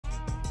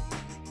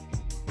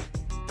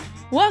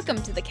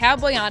Welcome to the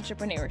Cowboy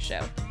Entrepreneur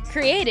Show,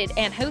 created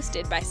and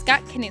hosted by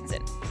Scott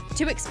Knutson,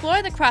 to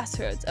explore the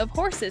crossroads of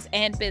horses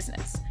and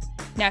business.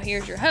 Now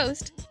here's your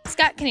host,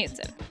 Scott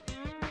Knutson.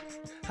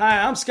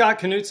 Hi, I'm Scott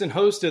Knutson,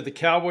 host of the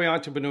Cowboy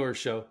Entrepreneur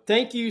Show.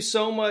 Thank you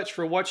so much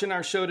for watching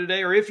our show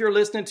today, or if you're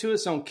listening to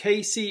us on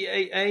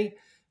KCAA,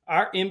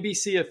 our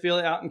NBC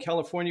affiliate out in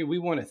California, we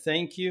want to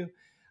thank you.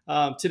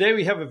 Today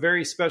we have a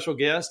very special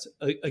guest,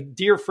 a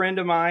dear friend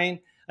of mine.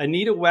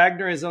 Anita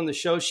Waggoner is on the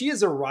show. She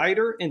is a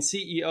writer and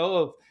CEO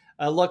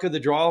of Luck of the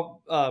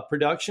Draw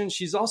Productions.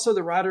 She's also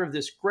the writer of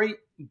this great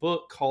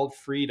book called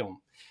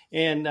Freedom.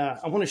 And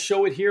I want to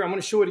show it here. I'm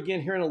going to show it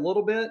again here in a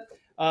little bit.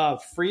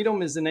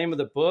 Freedom is the name of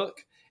the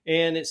book,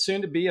 and it's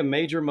soon to be a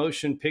major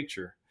motion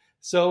picture.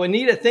 So,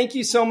 Anita, thank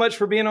you so much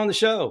for being on the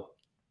show.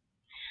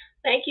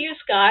 Thank you,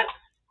 Scott.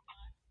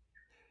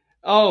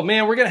 Oh,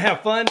 man, we're going to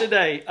have fun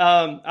today.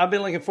 I've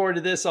been looking forward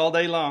to this all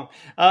day long.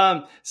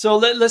 So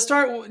let's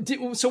start.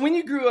 So when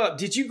you grew up,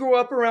 did you grow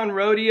up around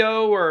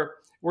rodeo, or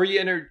were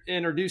you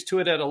introduced to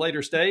it at a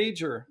later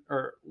stage, or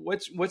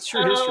what's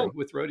your history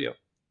with rodeo?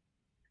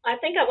 I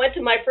think I went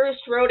to my first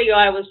rodeo,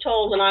 I was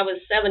told, when I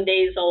was 7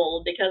 days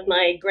old, because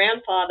my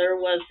grandfather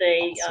was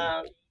a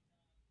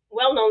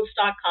well-known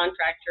stock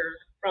contractor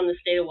from the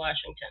state of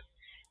Washington.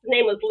 His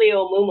name was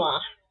Leo Muma,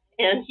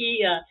 and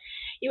he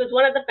was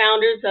one of the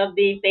founders of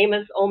the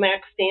famous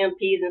Omax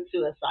Stampede and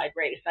Suicide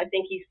Race. I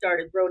think he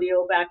started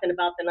rodeo back in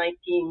about the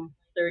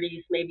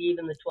 1930s, maybe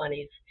even the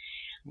 20s.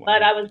 Wow.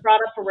 But I was brought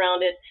up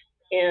around it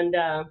and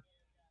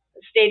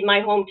stayed in my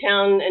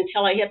hometown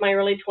until I hit my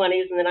early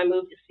 20s, and then I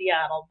moved to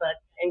Seattle,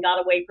 and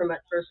got away from it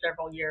for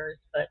several years.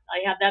 But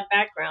I had that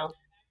background.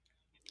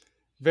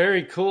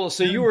 Very cool.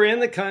 So you were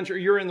in the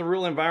country, you were in the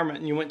rural environment,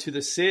 and you went to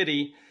the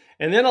city.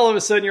 And then all of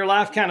a sudden your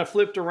life kind of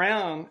flipped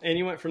around and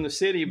you went from the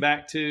city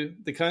back to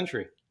the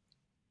country.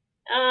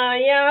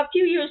 A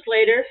few years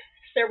later,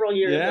 several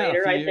years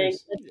later, I think.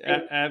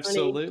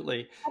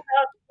 Absolutely.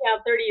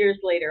 30 years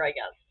later, I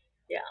guess.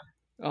 Yeah.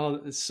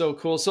 Oh, it's so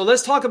cool. So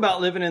let's talk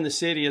about living in the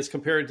city as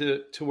compared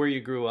to where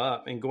you grew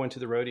up and going to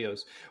the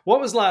rodeos.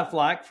 What was life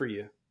like for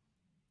you?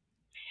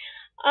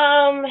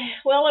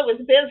 Well, it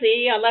was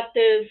busy. I left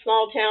a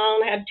small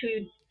town, had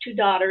two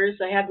daughters.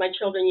 I had my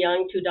children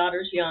young, 2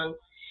 daughters young.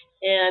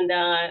 And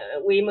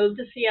we moved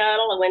to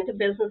Seattle. I went to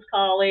business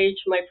college.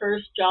 My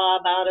first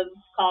job out of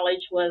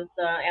college was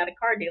at a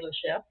car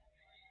dealership.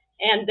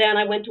 And then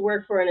I went to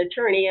work for an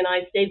attorney, and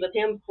I stayed with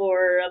him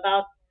for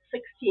about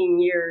 16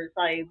 years.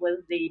 I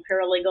was the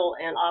paralegal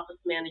and office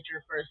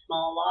manager for a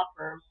small law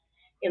firm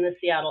in the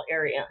Seattle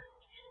area.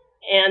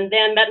 And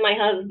then met my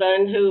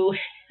husband, who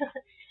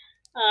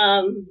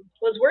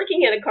was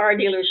working at a car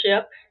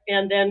dealership.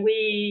 And then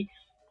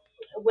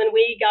when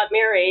we got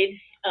married,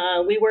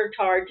 we worked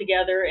hard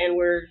together and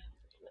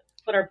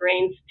put our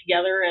brains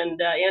together, and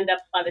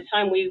by the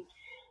time we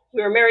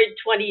were married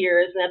 20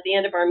 years, and at the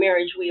end of our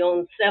marriage, we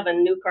owned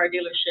 7 new car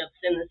dealerships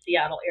in the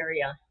Seattle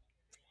area.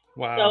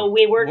 Wow. So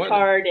we worked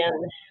hard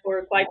and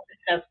were quite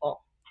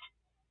successful.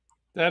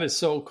 That is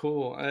so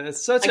cool.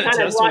 It's such a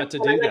testament to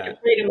do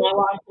that. Freedom, I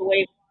walked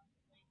away.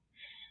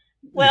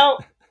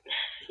 Well,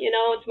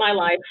 it's my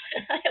life.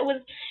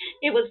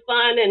 It was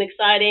fun and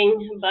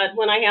exciting, but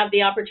when I had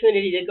the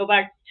opportunity to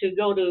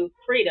go to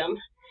freedom,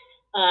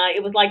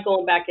 it was like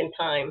going back in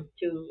time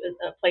to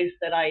a place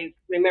that I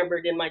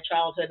remembered in my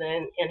childhood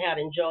and had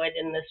enjoyed,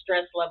 and the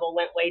stress level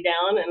went way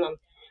down, and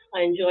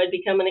I enjoyed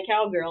becoming a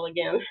cowgirl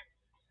again.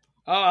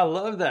 Oh, I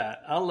love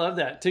that. I love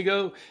that. To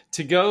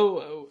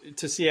go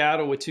to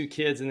Seattle with 2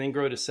 kids and then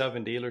grow to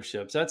 7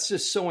 dealerships. That's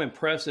just so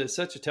impressive. It's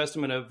such a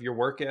testament of your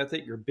work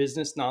ethic, your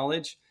business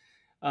knowledge.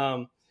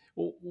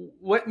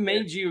 What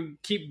made you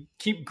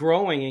keep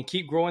growing and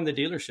keep growing the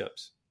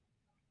dealerships?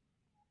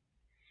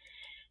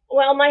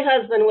 Well, my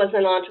husband was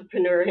an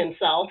entrepreneur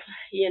himself.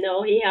 He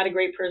had a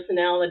great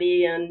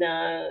personality, and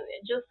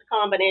just a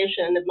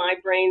combination of my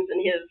brains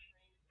and his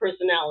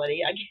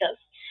personality, I guess.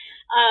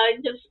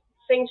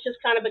 Things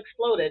just kind of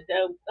exploded.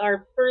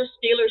 Our first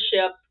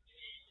dealership,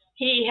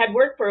 he had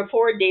worked for a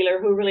Ford dealer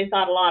who really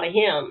thought a lot of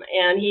him,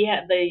 and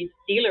the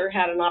dealer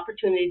had an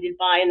opportunity to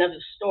buy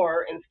another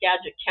store in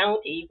Skagit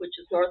County, which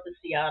is north of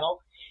Seattle,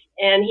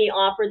 and he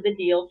offered the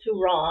deal to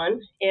Ron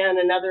and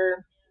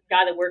another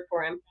guy that worked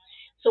for him.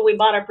 So we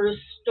bought our first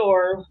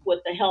store with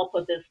the help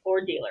of this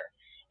Ford dealer,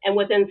 and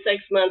within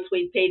 6 months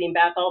we paid him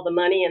back all the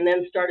money, and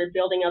then started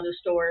building other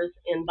stores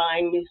and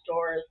buying new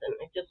stores, and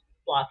it just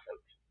blossomed.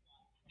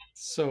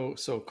 So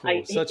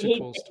cool. Such a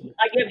cool story.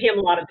 I give him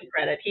a lot of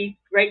credit. He's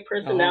great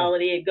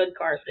personality, a good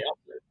car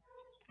salesman.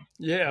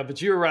 Yeah, but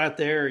you were right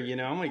there.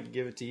 I'm going to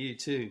give it to you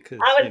too. Cause,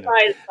 I was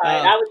by his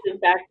side. I was his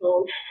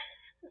backbone.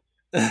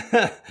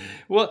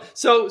 Well,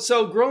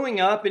 so growing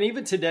up and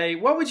even today,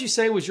 what would you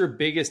say was your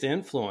biggest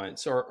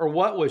influence, or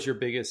what was your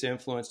biggest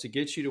influence to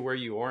get you to where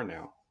you are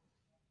now?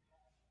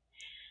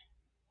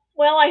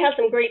 Well, I had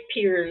some great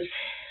peers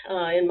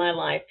in my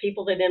life,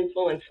 people that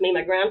influenced me.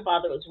 My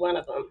grandfather was one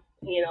of them.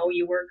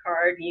 You work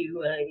hard,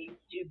 you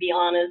be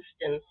honest,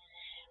 and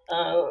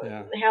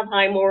have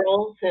high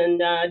morals, and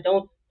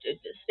don't to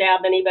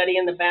stab anybody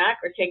in the back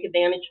or take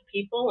advantage of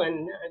people,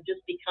 and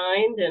just be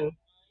kind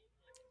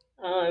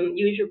and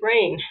use your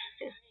brain.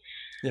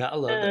 Yeah, I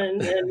love that.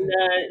 And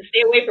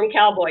stay away from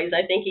cowboys.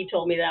 I think he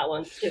told me that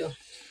once too,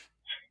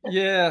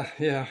 Yeah,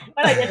 yeah.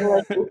 but I didn't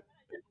listen.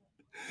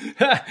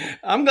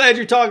 I'm glad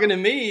you're talking to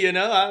me,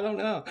 I don't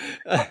know.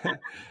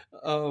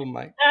 Oh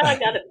my. I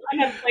got a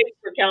place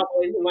for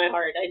cowboys in my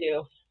heart. I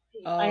do.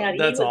 Oh, He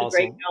that's was a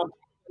great awesome. cowboy,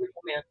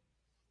 wonderful man.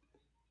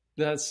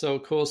 That's so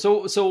cool.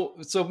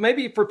 So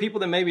maybe for people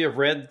that maybe have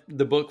read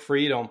the book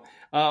Freedom,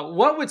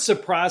 what would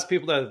surprise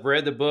people that have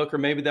read the book or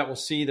maybe that will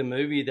see the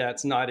movie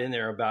that's not in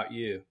there about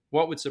you?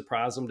 What would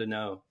surprise them to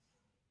know?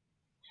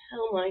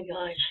 Oh my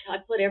gosh, I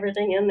put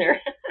everything in there.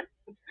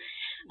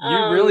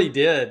 You really um,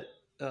 did.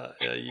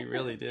 Yeah, you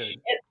really did.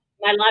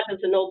 my life is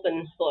an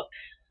open book,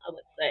 I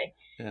would say.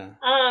 Yeah.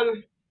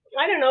 Um,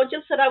 I don't know,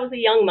 just that I was a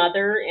young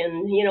mother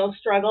and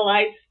struggle.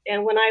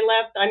 And when I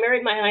left, I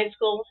married my high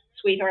school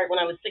sweetheart when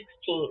I was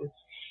 16.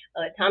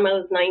 By the time I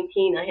was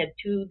 19, I had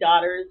two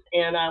daughters,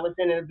 and I was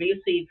in an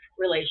abusive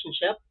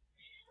relationship,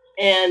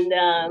 and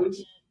Gosh.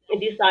 I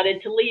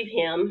decided to leave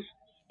him.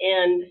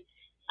 And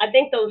I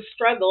think those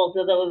struggles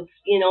of those,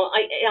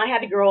 I had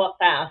to grow up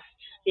fast,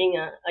 being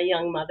a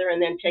young mother, and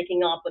then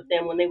taking off with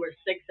them when they were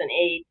 6 and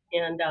 8,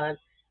 and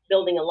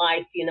building a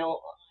life,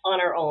 on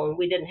our own.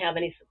 We didn't have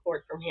any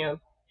support from him.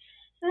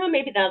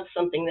 Maybe that's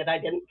something that I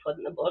didn't put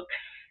in the book.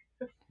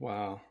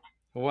 Wow.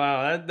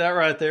 Wow. That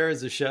right there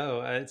is a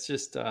show. It's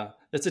just,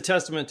 it's a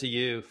testament to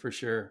you for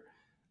sure.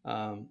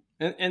 Yeah,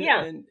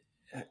 And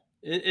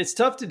it's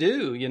tough to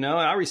do,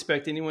 I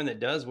respect anyone that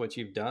does what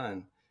you've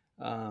done.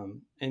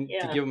 And to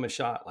yeah, give them a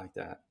shot like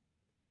that,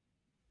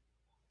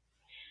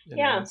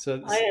 yeah.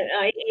 so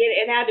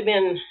It had to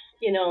been,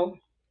 you know,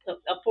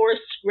 a force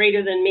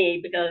greater than me,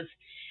 because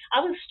I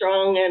was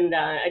strong, and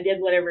I did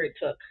whatever it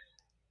took.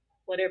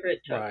 Whatever it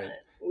took. right.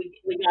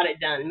 We got it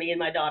done. Me and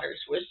my daughters.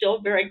 We're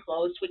still very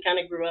close. We kind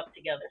of grew up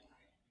together.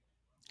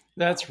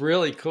 That's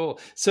really cool.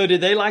 So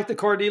did they like the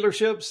car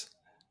dealerships?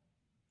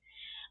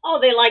 Oh,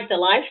 they like the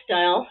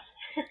lifestyle.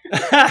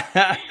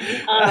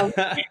 um,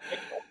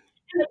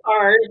 and the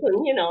cars,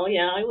 and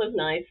yeah, it was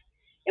nice.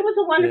 It was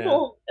a Yeah.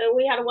 wonderful.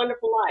 We had a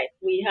wonderful life.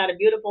 We had a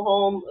beautiful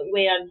home.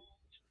 We had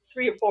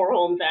three or four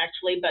homes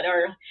actually, but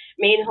our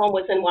main home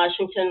was in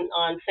Washington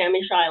on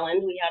Samish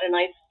Island. We had a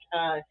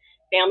nice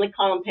family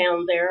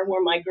compound there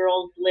where my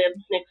girls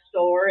lived next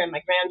door, and my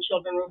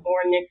grandchildren were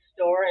born next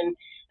door. And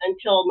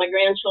until my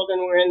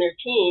grandchildren were in their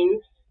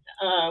teens,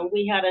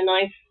 we had a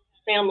nice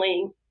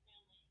family,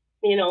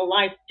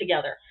 life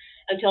together.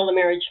 Until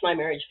my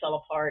marriage fell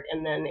apart,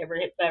 and then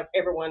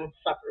everyone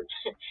suffered.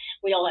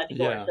 We all had to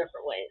go our Yeah.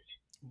 separate ways.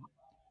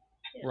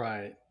 Yeah.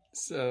 Right.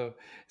 So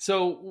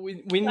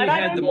when But you I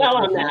had the don't dwell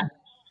multiple on that. home,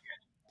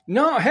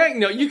 no, heck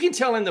no, you can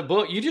tell in the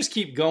book. You just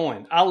keep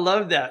going. I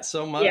love that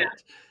so Yeah, much.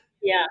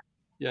 yeah,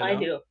 You I know,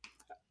 do.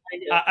 I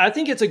do. I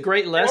think it's a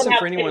great I don't lesson have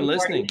for to get anyone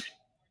important. listening.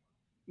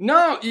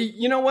 No,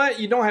 you know what?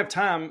 You don't have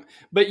time,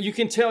 but you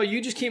can tell you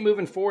just keep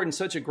moving forward in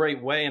such a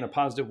great way, in a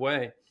positive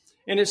way.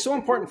 And it's so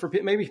important for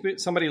maybe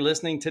somebody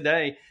listening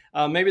today.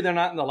 Maybe they're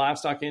not in the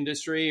livestock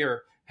industry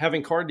or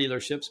having car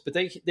dealerships, but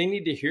they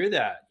need to hear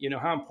that.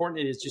 How important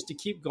it is just to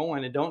keep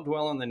going and don't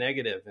dwell on the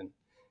negative,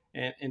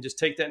 and just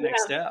take that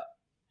next Yeah. step.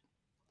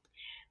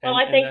 Well, And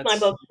I and think my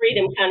that's book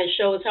Freedom kind of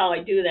shows how I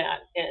do that.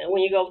 And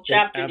when you go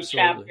chapter to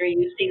absolutely. chapter,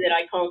 you see that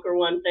I conquer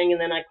one thing, and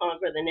then I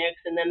conquer the next,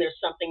 and then there's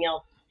something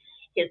else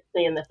hits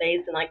me in the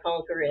face, and I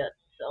conquer it.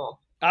 So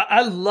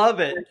I love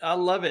it. I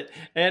love it.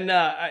 And,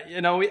 I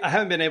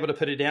haven't been able to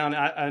put it down.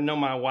 I know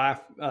my wife,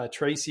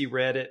 Tracy,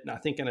 read it, I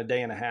think in a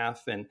day and a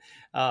half, and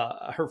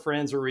her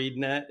friends are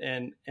reading it.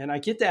 And I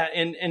get that.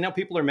 And now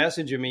people are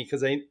messaging me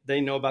because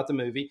they know about the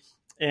movie,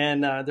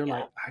 and they're yeah,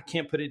 like, I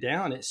can't put it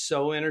down. It's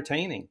so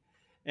entertaining.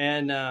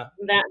 And that's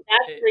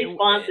the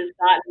response it's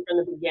gotten from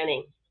the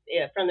beginning,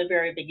 yeah, from the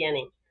very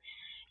beginning.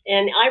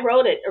 And I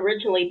wrote it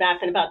originally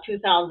back in about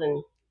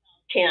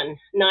 2010,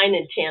 9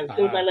 and 10. As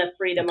soon as I left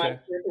Freedom, I okay. was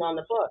working on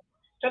the book.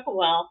 Took a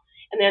while.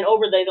 And then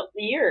over the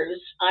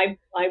years, I've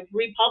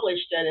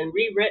republished it and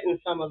rewritten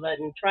some of it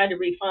and tried to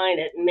refine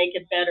it and make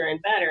it better and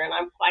better. And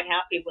I'm quite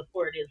happy with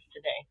where it is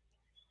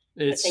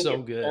today. I It's think so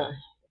it's good.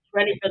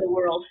 ready for the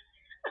world.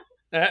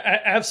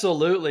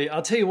 Absolutely.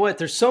 I'll tell you what,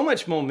 there's so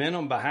much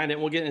momentum behind it.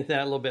 We'll get into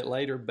that a little bit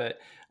later,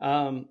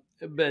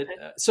 Okay.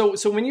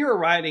 so when you're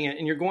writing it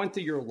and you're going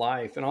through your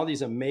life and all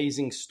these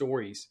amazing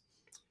stories,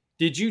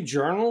 did you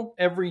journal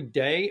every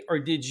day, or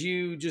did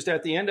you just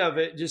at the end of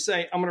it just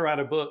say, I'm going to write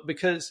a book?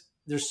 Because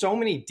there's so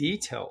many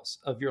details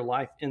of your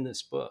life in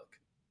this book.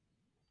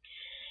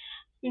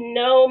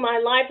 No, my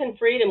life in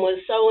Freedom was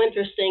so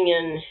interesting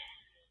and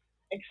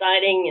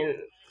exciting, and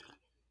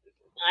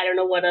I don't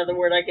know what other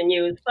word I can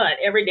use, but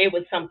every day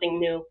was something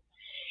new.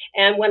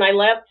 And when I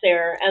left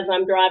there, as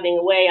I'm driving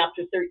away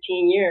after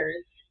 13 years,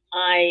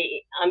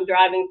 I'm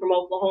driving from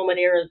Oklahoma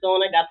to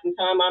Arizona, got some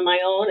time on my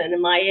own, and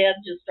then my head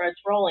just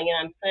starts rolling,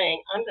 and I'm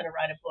saying, I'm going to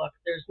write a book.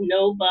 There's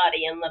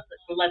nobody, unless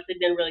they've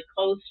been really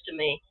close to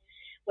me,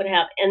 would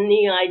have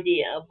any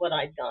idea of what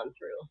I'd gone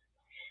through.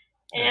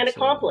 and Absolutely.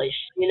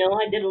 accomplished. You know,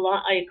 I did a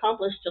lot. I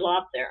accomplished a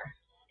lot there.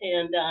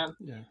 And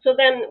Yeah. so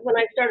then when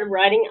I started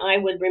writing, I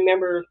would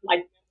remember,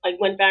 like, I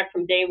went back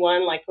from day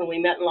one, like when we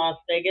met in Las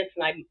Vegas,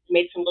 and I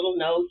made some little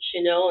notes,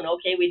 you know, and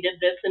okay, we did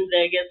this in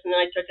Vegas, and then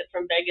I took it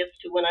from Vegas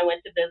to when I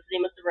went to visit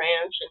him at the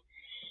ranch, and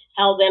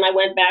how then I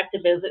went back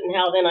to visit, and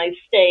how then I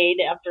stayed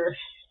after,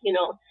 you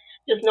know,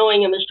 just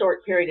knowing him a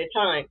short period of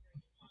time.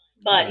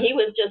 But Right. he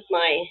was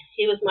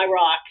my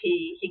rock.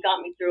 He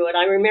got me through it.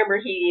 I remember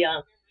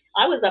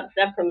I was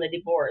upset from the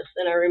divorce,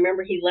 and I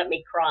remember he let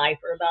me cry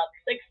for about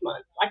 6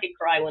 months. I could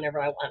cry whenever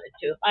I wanted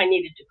to. If I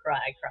needed to cry,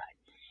 I cried.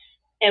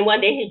 And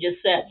one day he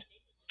just said,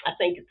 I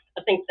think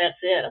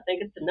that's it. I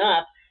think it's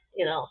enough.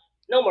 You know,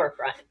 no more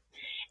crying."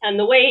 And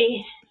the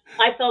way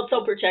I felt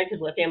so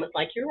protected with him, it's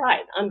like, "You're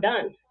right. I'm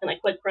done," and I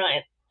quit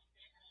crying.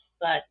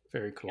 But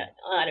Very cool.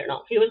 I don't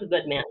know. He was a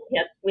good man.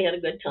 We had a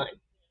good time.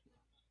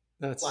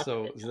 Lots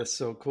of good time. That's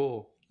so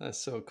cool.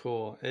 That's so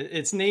cool.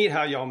 It's neat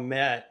how y'all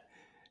met,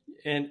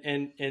 and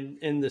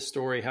in the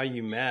story how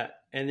you met,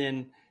 and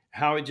then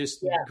how it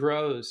just Yeah,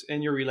 grows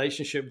and your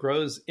relationship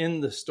grows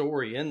in the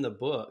story, in the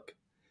book.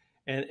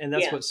 And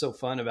that's yeah, what's so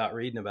fun about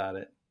reading about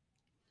it.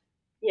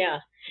 yeah.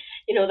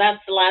 You know, that's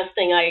the last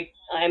thing I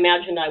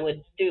imagined I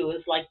would do,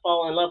 is like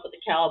fall in love with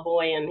a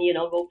cowboy and, you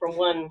know, go from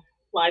one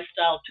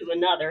lifestyle to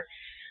another.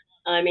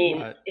 I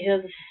mean, Right.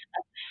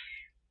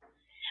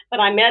 but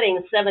I met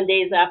him 7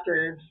 days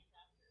after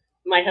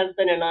my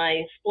husband and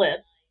I split,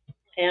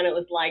 and it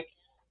was like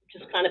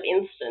just kind of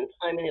instant.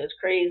 I mean, it was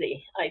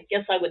crazy. I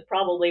guess I would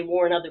probably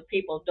warn other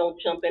people, don't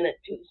jump in it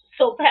too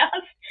so fast,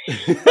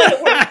 but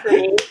it worked for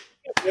me.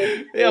 It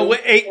worked for Yeah, me.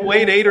 And then,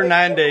 wait of 8 or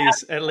 9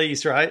 days at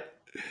least, right?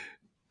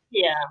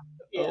 yeah,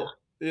 yeah, Oh,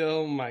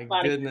 oh my a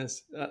lot of,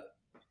 goodness.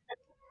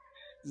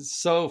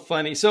 So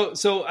funny.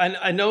 So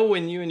I know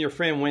when you and your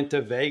friend went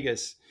to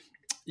Vegas,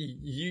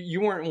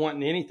 you weren't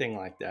wanting anything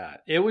like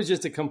that. It was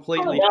just a oh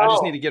completely, I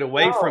just need no, to get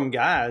away no, from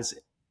guys,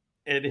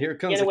 and here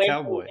get comes a away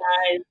from cowboy.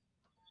 guys.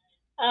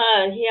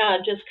 Yeah,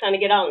 just kind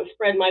of get out and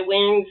spread my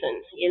wings,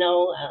 and you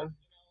know,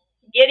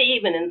 get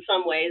even in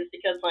some ways,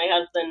 because my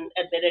husband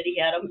admitted he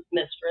had a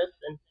mistress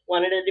and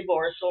wanted a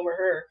divorce over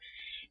her.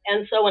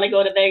 And so when I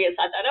go to Vegas,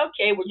 I thought,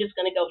 okay, we're just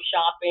going to go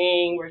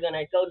shopping. We're going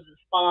to go to the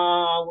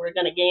spa. We're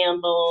going to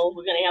gamble.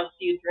 We're going to have a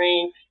few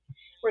drinks.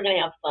 We're going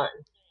to have fun.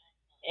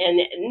 And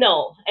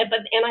no, and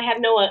I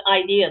had no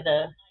idea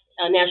the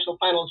National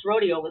Finals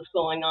Rodeo was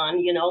going on,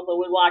 you know. But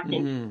we walked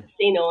into Mm. the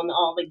casino, and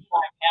all these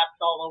black hats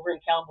all over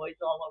and cowboys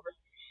all over.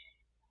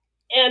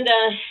 And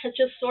it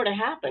just sort of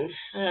happened.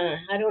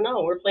 I don't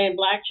know. We're playing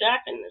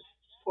blackjack, and this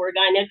poor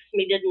guy next to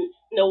me didn't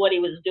know what he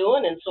was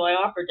doing, and so I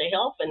offered to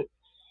help and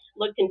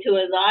looked into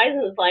his eyes,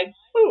 and was like,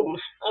 boom,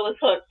 I was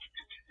hooked.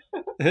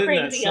 Isn't that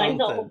Crazy, I something?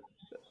 know.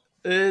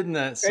 Isn't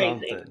that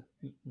Crazy. something?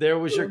 There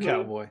was your Hmm.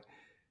 cowboy.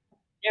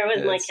 There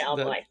was my It's that.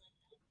 cowboy.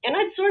 And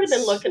I'd sort of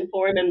been looking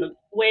for him in the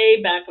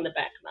way back in the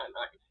back of my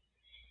mind.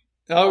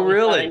 I Oh, always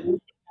thought I really? knew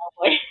the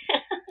cowboy.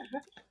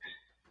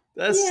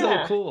 That's so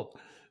Yeah, cool.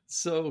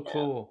 So yeah,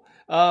 cool.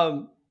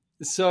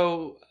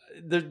 So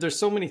there's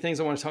so many things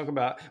I want to talk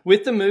about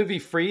with the movie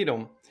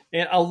Freedom.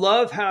 And I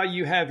love how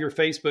you have your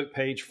Facebook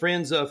page,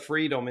 Friends of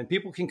Freedom, and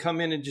people can come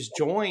in and just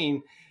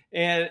join.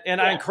 And I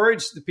yeah,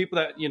 encourage the people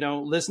that,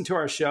 listen to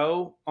our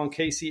show on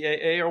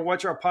KCAA or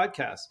watch our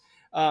podcast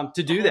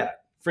to do uh-huh. that.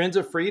 Friends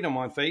of Freedom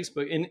on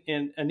Facebook.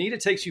 And Anita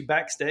takes you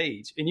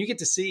backstage and you get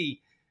to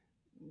see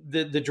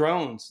the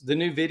drones, the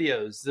new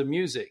videos, the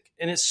music,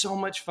 and it's so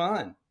much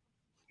fun.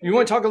 You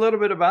want to talk a little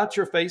bit about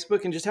your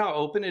Facebook and just how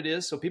open it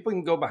is so people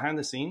can go behind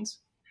the scenes?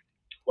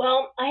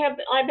 Well,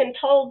 I've been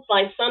told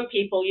by some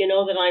people, you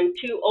know, that I'm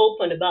too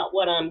open about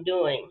what I'm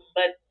doing,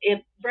 but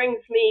it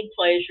brings me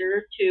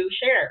pleasure to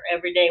share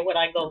every day what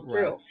I go Right.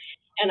 through.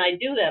 And I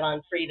do that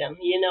on Freedom.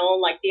 You know,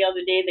 like the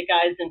other day, the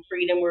guys in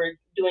Freedom were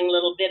doing a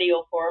little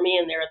video for me,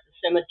 and they're at the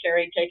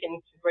cemetery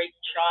taking great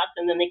shots,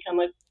 and then they come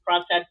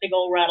across that big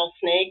old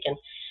rattlesnake. And,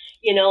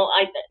 you know,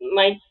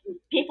 my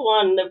people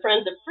on the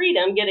Friends of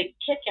Freedom get a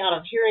kick out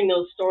of hearing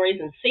those stories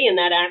and seeing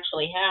that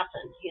actually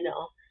happen, you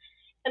know.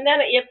 And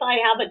then if I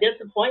have a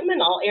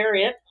disappointment, I'll air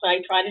it. So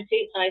I try to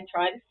stay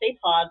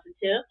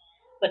positive,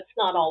 but it's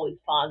not always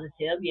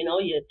positive. You know,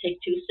 you take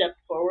two steps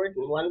forward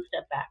and one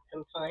step back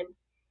sometimes.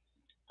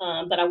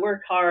 But I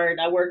work hard.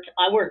 I work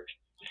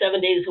 7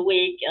 days a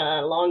week,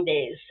 long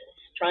days,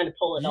 trying to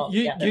pull it all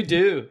You together.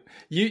 do.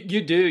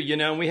 You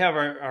do. We have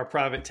our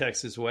private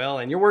text as well,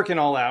 and you're working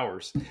all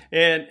hours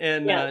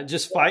and Yeah,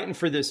 just yeah, fighting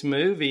for this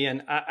movie.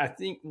 And I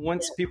think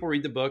once yeah, people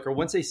read the book or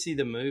once they see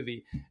the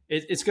movie,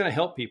 it's going to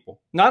help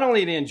people not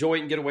only to enjoy it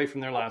and get away from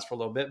their lives for a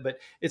little bit, but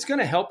it's going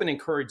to help and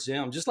encourage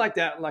them. Just like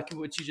that, like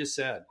what you just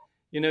said.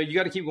 You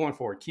got to keep going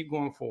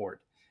forward,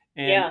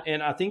 yeah.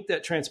 and I think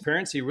that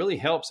transparency really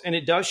helps, and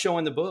it does show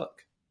in the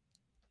book.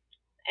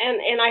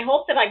 And I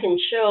hope that I can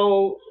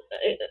show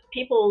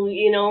people,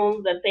 you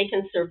know, that they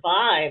can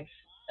survive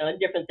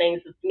different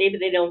things. Maybe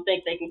they don't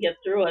think they can get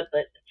through it,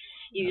 but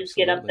you just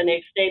get up the Absolutely,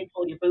 next day,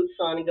 pull your boots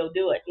on, and go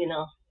do it. You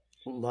know,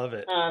 love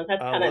it.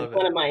 that's I kind of love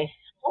one it. of my.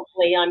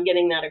 Hopefully, I'm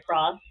getting that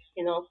across.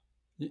 You know.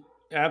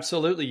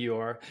 Absolutely, you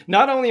are.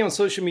 Not only on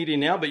social media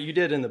now, but you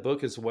did in the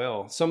book as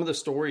well. Some of the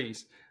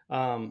stories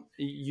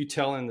you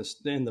tell in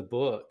the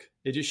book,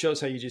 it just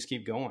shows how you just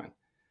keep going,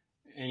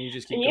 and you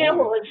just keep Yeah, going.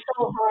 well, it's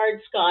so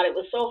hard, Scott. It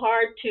was so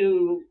hard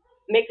to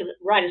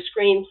write a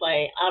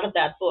screenplay out of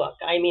that book.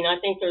 I mean, I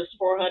think there's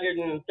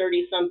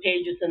 430 some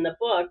pages in the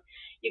book.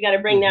 You got to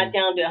bring Hmm. that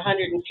down to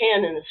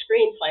 110 in the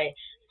screenplay.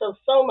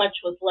 So much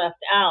was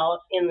left out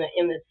in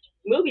this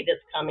movie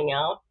that's coming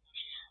out.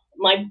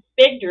 My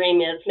big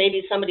dream is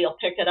maybe somebody will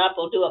pick it up.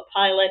 We'll do a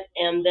pilot,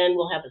 and then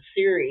we'll have a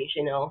series.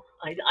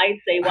 I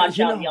say watch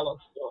You out know,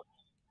 Yellowstone.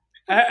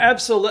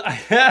 absolutely.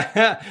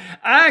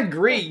 I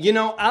agree.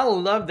 I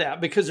love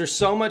that because there's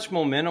so much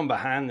momentum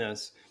behind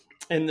this,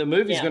 and the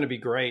movie's Yeah. going to be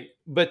great.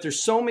 But there's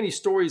so many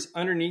stories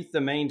underneath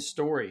the main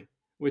story,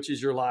 which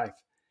is your life.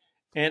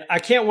 And I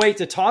can't wait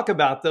to talk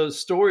about those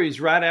stories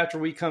right after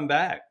we come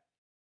back.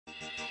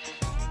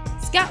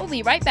 Scott will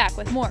be right back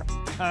with more.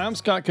 Hi, I'm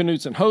Scott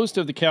Knutson, host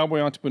of the Cowboy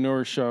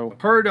Entrepreneur Show,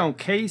 heard on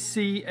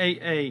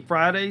KCAA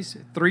Fridays,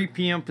 3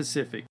 p.m.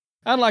 Pacific.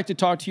 I'd like to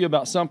talk to you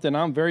about something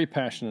I'm very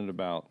passionate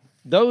about.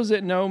 Those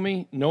that know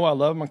me know I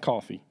love my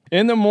coffee.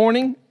 In the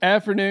morning,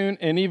 afternoon,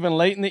 and even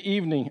late in the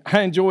evening,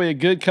 I enjoy a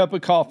good cup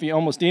of coffee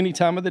almost any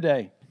time of the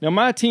day. Now,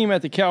 my team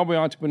at the Cowboy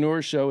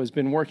Entrepreneur Show has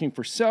been working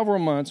for several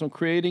months on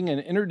creating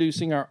and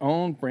introducing our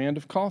own brand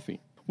of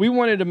coffee. We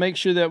wanted to make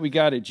sure that we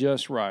got it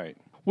just right.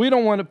 We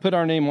don't want to put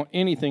our name on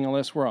anything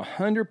unless we're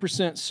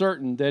 100%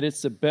 certain that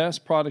it's the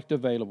best product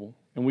available,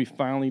 and we've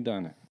finally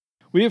done it.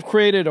 We have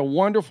created a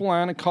wonderful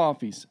line of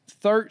coffees,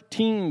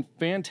 13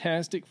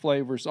 fantastic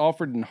flavors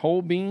offered in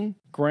whole bean,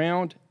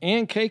 ground,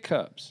 and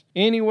K-Cups.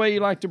 Any way you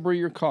like to brew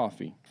your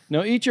coffee.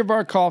 Now, each of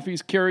our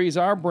coffees carries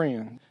our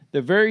brand,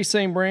 the very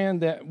same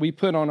brand that we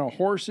put on our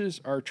horses,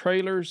 our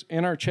trailers,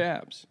 and our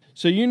chaps.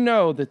 So you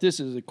know that this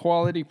is a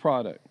quality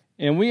product.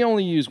 And we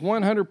only use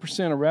 100%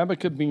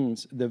 Arabica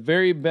beans, the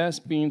very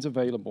best beans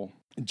available.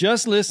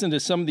 Just listen to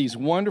some of these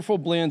wonderful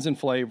blends and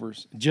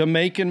flavors.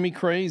 Jamaican Me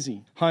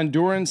Crazy,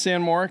 Honduran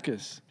San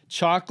Marcos,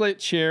 Chocolate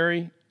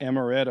Cherry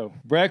Amaretto,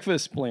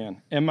 Breakfast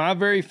Blend, and my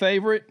very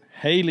favorite,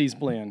 Haley's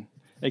Blend.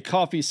 A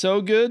coffee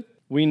so good,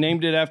 we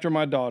named it after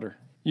my daughter.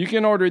 You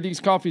can order these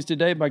coffees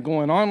today by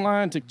going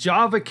online to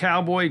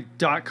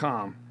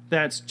javacowboy.com.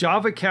 That's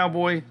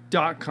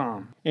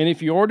javacowboy.com. And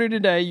if you order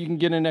today, you can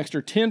get an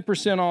extra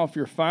 10% off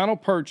your final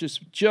purchase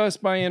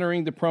just by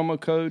entering the promo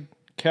code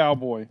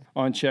COWBOY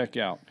on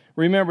checkout.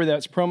 Remember,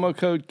 that's promo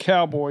code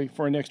COWBOY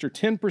for an extra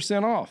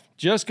 10% off.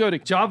 Just go to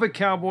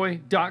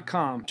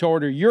javacowboy.com to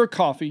order your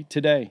coffee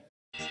today.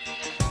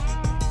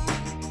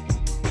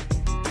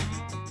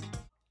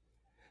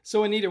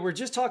 So, Anita, we're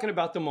just talking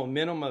about the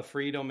momentum of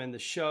freedom and the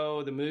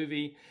show, the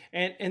movie,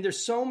 and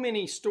there's so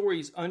many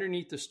stories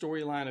underneath the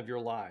storyline of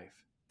your life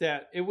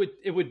that it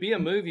would be a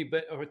movie,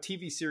 but or a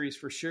TV series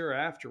for sure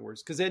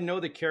afterwards, because they know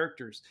the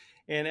characters,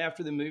 and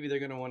after the movie, they're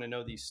going to want to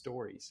know these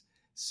stories.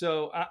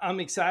 So I'm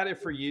excited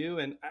for you,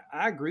 and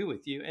I agree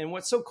with you. And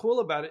what's so cool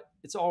about it,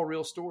 it's all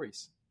real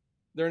stories.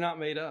 They're not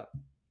made up.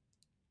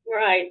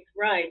 Right.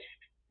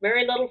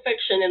 Very little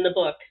fiction in the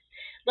book.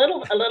 A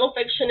little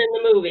fiction in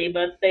the movie,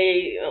 but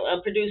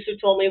a producer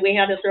told me we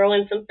had to throw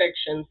in some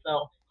fiction,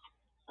 so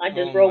I Oh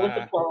just roll with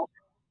the my. flow.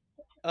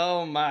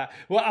 Oh my.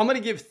 Well, I'm going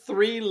to give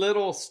 3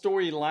 little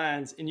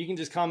storylines, and you can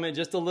just comment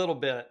just a little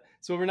bit.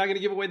 So we're not going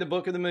to give away the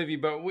book or the movie,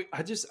 but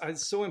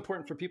it's so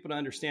important for people to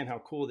understand how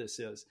cool this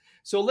is.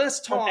 So let's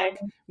talk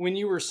when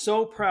you were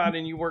so proud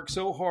and you worked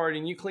so hard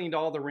and you cleaned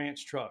all the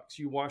ranch trucks.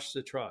 You washed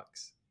the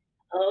trucks.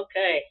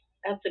 Okay,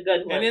 that's a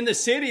good one. And in the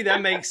city,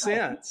 that makes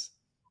sense.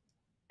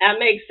 That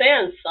makes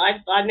sense.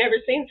 I've never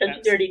seen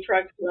such dirty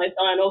trucks as I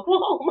saw in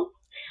Oklahoma.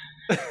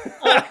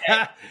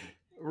 Okay.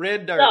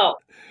 Red dirt. So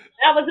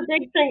that was a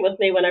big thing with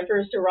me when I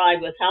first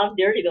arrived, was how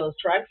dirty those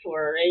trucks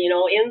were,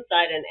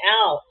 inside and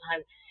out.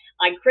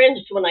 I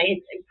cringed when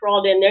I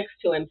crawled in next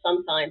to him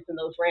sometimes in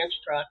those ranch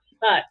trucks.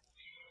 But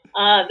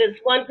this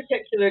one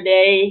particular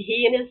day,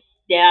 he and his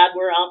dad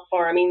were out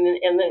farming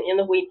in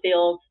the wheat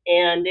fields,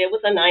 and it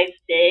was a nice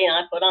day. And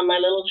I put on my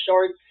little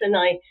shorts and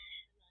I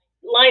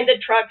lined the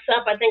trucks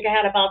up. I think I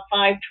had about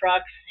 5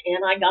 trucks,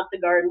 and I got the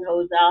garden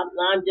hose out, and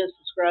I'm just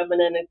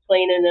scrubbing and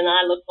cleaning, and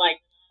I look like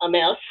a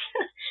mess.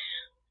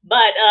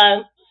 But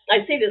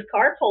I see this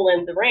car pull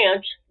in the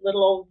ranch,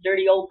 little old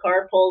dirty old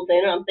car pulls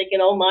in, and I'm thinking,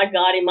 oh my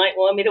God, he might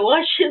want me to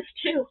wash his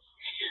too.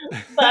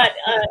 But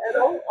an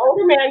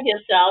older man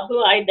gets out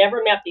who I'd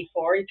never met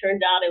before. He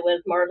turned out it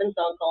was Marvin's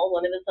uncle,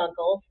 one of his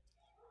uncles.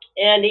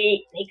 And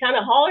he kind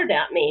of hollered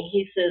at me.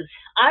 He says,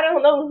 I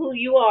don't know who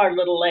you are,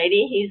 little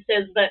lady. He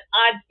says, but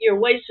you're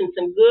wasting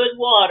some good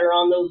water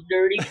on those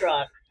dirty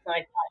trucks. And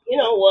I thought, you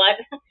know what?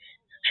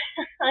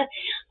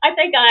 I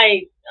think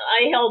I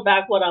held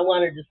back what I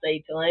wanted to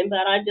say to him,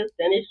 but I just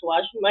finished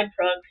washing my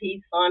trucks.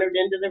 He sauntered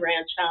into the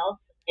ranch house.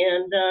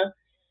 And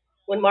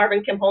when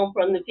Marvin came home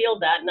from the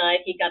field that night,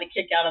 he got a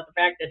kick out of the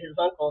fact that his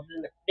uncle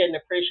didn't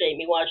appreciate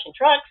me washing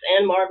trucks.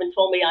 And Marvin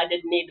told me I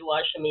didn't need to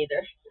wash them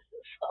either.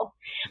 So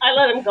I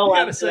let him go you on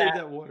gotta to save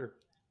that water.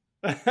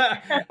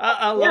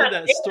 I love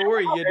that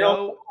story,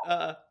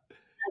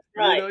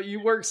 right.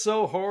 You work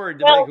so hard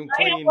to make Well, them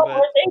I have clean, one more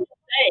but thing to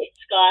say,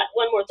 Scott.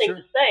 One more thing to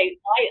sure. say.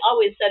 I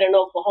always said in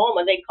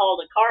Oklahoma they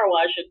called a car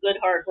wash a good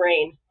hard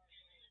rain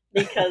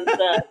because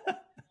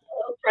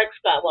trucks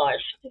got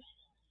washed.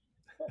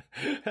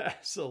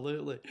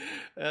 Absolutely.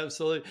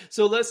 Absolutely.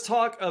 So let's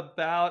talk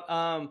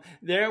about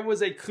there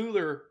was a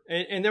cooler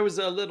and there was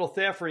a little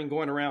theft ring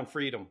going around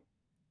Freedom,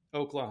 Yes,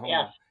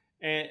 Oklahoma.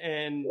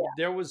 And yeah.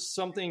 there was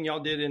something y'all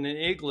did in an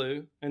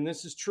igloo, and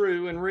this is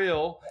true and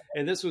real.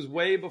 And this was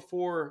way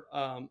before,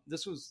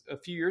 this was a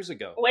few years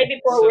ago. Way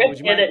before So Rick would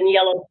you did mind? it in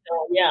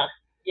Yellowstone. Yeah,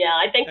 yeah.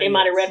 I think they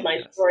might have read Yes, my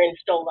yes. story and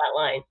stole that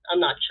line. I'm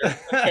not sure.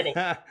 I'm kidding.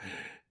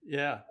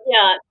 Yeah.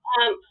 Yeah.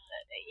 Um,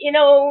 you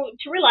know,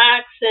 to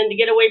relax and to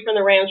get away from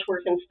the ranch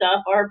work and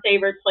stuff, our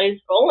favorite place,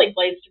 the only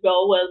place to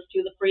go was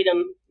to the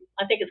Freedom.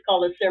 I think it's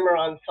called the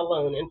Cimarron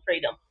Saloon in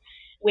Freedom.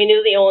 We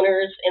knew the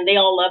owners, and they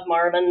all loved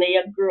Marvin. They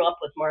grew up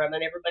with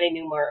Marvin. Everybody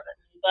knew Marvin,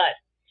 but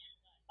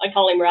I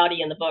call him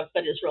Rowdy in the book,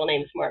 but his real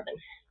name is Marvin.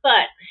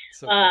 But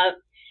It's okay. uh,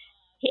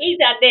 he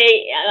that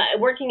day,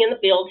 working in the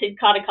fields, he'd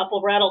caught a couple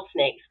of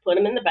rattlesnakes, put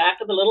them in the back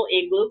of the little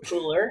igloo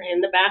cooler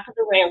in the back of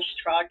the ranch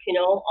truck, you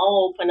know,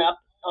 all open up,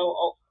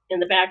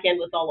 and the back end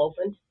was all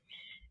open.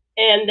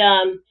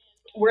 And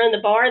we're in the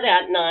bar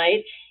that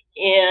night,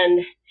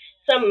 and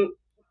some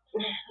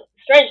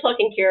strange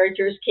looking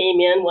characters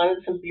came in,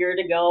 wanted some beer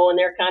to go, and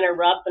they're kind of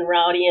rough and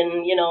rowdy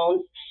and, you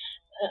know,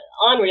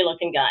 ornery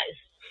looking guys.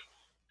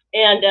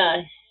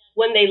 And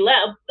when they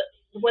left,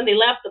 when they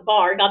left the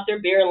bar, got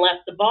their beer and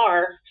left the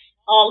bar,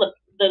 all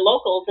the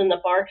locals in the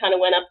bar kind of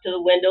went up to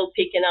the window,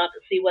 peeking out to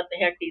see what the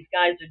heck these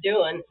guys are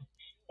doing,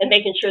 and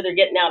making sure they're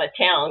getting out of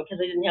town because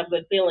they didn't have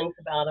good feelings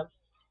about them.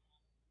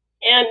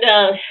 And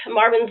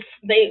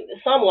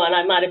someone,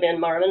 I might have been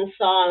Marvin,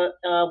 saw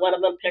one of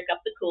them pick up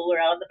the cooler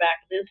out of the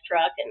back of his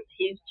truck, and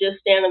he's just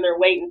standing there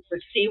waiting for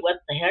see what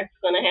the heck's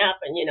going to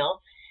happen, you know.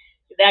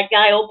 That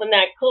guy opened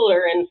that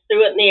cooler and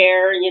threw it in the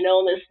air, you know,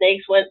 and the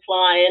snakes went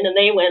flying and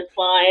they went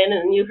flying,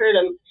 and you heard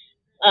them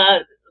uh,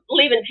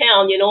 leaving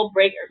town, you know,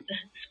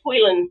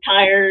 squealing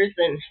tires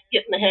and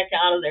getting the heck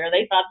out of there.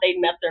 They thought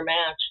they'd met their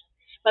match,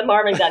 but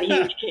Marvin got a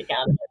huge kick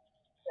out of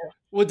it.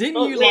 Well, didn't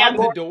So you they had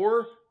lock the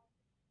more. door?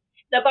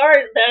 The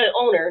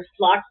owner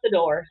locked the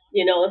door.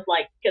 You know, it's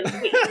like because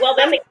well,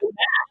 then they came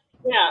back.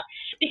 Yeah,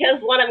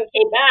 because one of them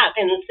came back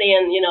and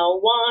saying, you know,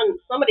 Juan,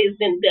 somebody's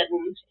been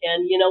bitten,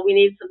 and you know we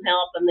need some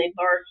help. And the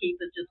barkeep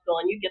is just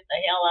going, you get the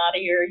hell out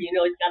of here. You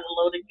know, he's got a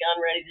loaded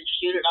gun ready to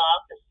shoot it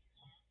off. And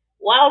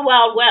wild,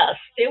 wild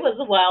west. It was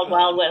the wild,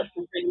 wild Oh, west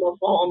in Freedom,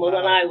 Oklahoma when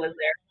wow. I was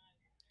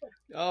there.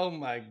 Oh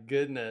my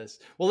goodness.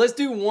 Well, let's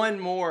do one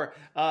more,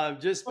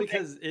 just Okay,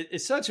 because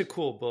it's such a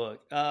cool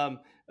book.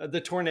 The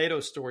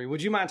tornado story.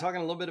 Would you mind talking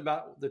a little bit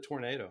about the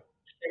tornado?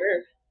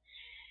 sure.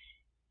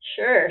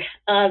 Sure.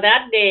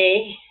 That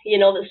day, you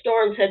know, the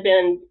storms had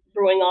been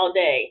brewing all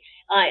day.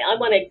 I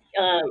want Right.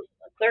 to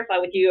clarify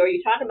with you. Are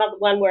you talking about the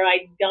one where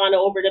I'd gone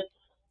over to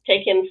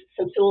take him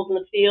some tools in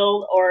the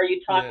field, or are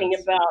you talking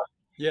Yes. about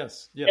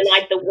Yes. the Yes.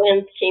 night the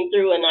wind came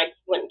through and I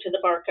went to the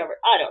bar cover?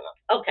 I don't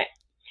know. Okay.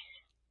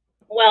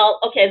 Well,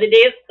 okay, the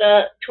day of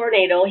the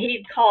tornado,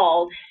 he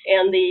called,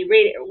 and the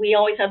radio, we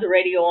always have the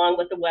radio on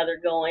with the weather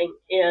going,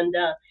 and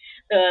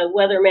the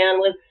weatherman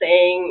was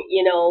saying,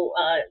 you know,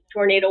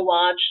 tornado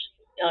watch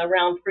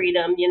around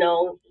Freedom, you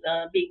know,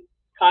 be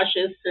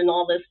cautious and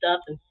all this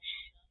stuff. And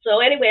so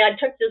anyway, I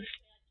took this.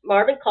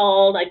 Marvin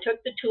called. I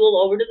took the tool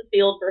over to the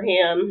field for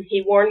him.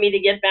 He warned me to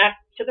get back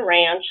to the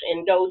ranch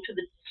and go to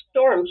the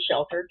storm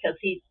shelter because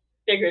he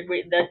figured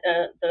that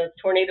the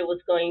tornado was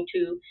going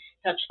to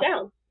touch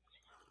down.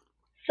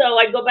 So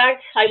I go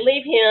back. I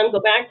leave him, go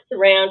back to the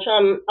ranch.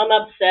 I'm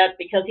upset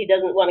because he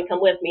doesn't want to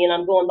come with me, and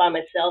I'm going by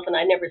myself. And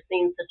I never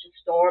seen such a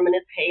storm, and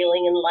it's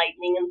hailing and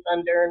lightning and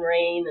thunder and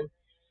rain. And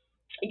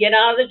I get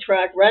out of the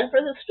truck, run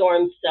for the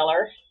storm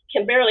cellar.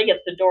 Can barely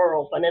get the door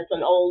open. It's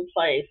an old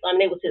place. I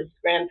mean, it was his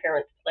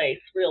grandparents' place,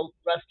 real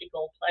rustic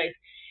old place.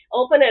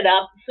 Open it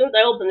up. As soon as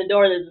I open the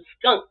door, there's a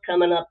skunk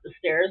coming up the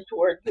stairs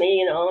towards me,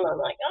 you know, and I'm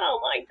like,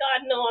 oh my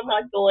God, no, I'm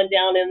not going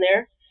down in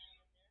there.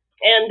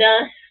 And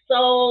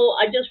so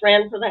I just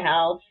ran for the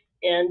house,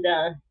 and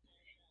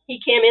he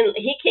came in.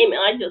 He came.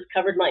 I just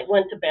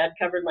went to bed,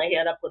 covered my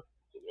head up with,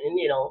 and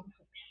you know,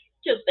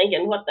 just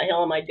thinking, what the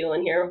hell am I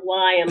doing here?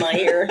 Why am I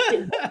here?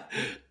 You know,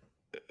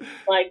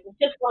 like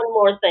just one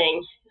more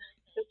thing.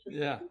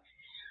 Yeah.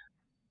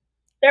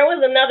 There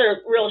was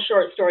another real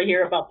short story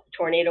here about the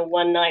tornado.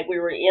 One night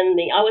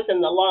I was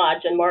in the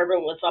lodge, and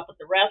Marvin was up at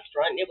the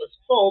restaurant. It was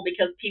full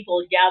because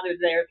people had gathered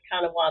there to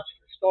kind of watch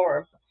the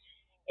storm.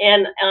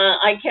 And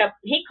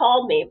he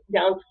called me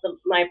down to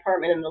my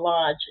apartment in the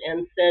lodge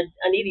and said,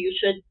 Anita,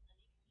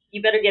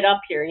 you better get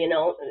up here. You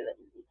know,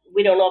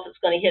 we don't know if it's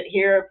going to hit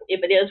here.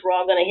 If it is, we're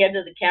all going to head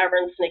to the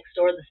caverns next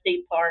door, the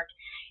state park,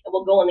 and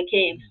we'll go in the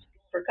caves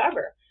for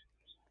cover.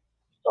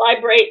 So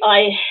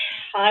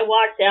I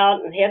walked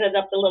out and headed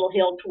up the little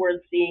hill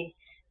towards the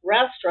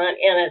restaurant,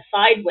 and a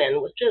side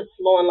wind was just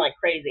blowing like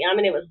crazy. I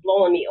mean, it was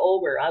blowing me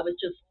over. I was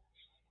just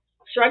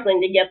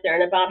struggling to get there.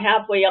 And about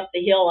halfway up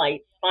the hill,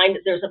 I find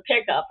that there's a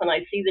pickup, and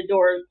I see the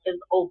door is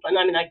open.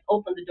 I mean, I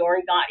opened the door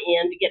and got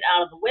in to get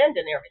out of the wind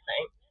and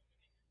everything.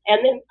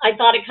 And then I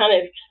thought it kind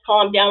of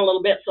calmed down a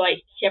little bit, so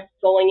I kept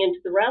going into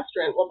the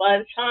restaurant. Well, by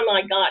the time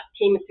I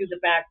came through the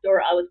back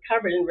door, I was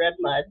covered in red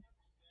mud.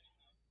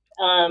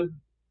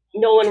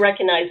 No one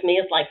recognized me.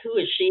 It's like, who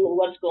is she and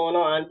what's going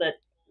on? But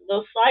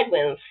those side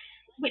winds,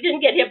 we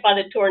didn't get hit by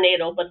the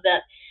tornado, but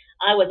that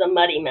I was a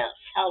muddy mess.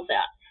 How's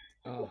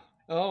that?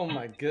 Oh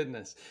my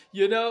goodness.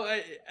 You know,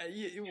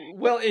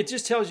 well, it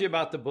just tells you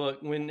about the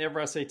book.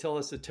 Whenever I say, tell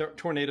us a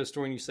tornado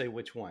story, and you say,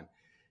 which one?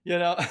 You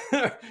know,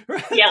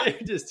 Yeah.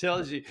 It just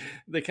tells you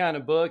the kind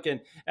of book.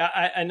 And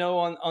I know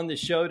on the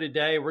show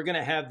today, we're going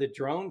to have the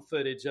drone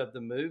footage of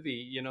the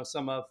movie, you know,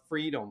 some of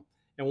Freedom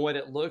and what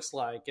it looks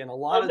like. And a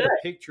lot of the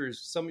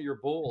pictures, some of your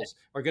bulls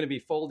are going to be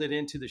folded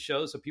into the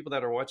show so people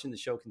that are watching the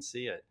show can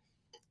see it.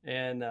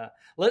 And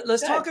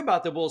let's talk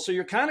about the bulls. So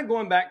you're kind of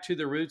going back to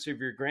the roots of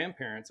your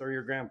grandparents or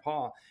your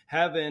grandpa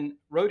having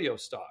rodeo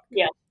stock.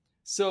 Yeah.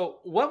 So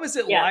what was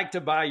it like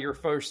to buy your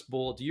first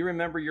bull? Do you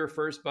remember your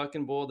first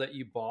bucking bull that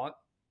you bought?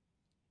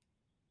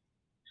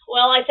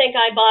 Well, I think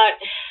I bought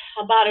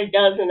about a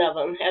dozen of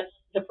them at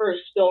the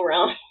first go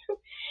round.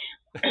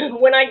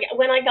 When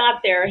I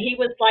got there, he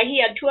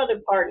had two other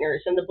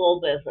partners in the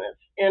bull business,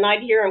 and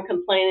I'd hear him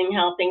complaining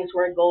how things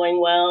weren't going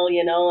well,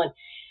 you know. And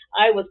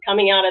I was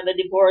coming out of the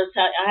divorce.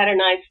 I had a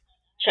nice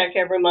check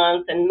every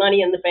month and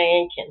money in the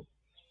bank,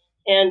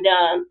 and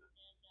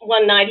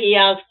one night he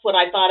asked what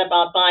I thought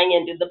about buying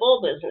into the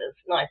bull business,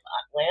 and I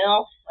thought,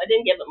 well, I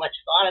didn't give it much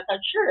thought. I thought,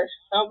 sure,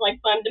 sounds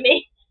like fun to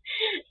me.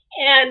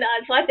 And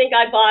so I think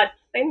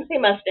they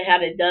must have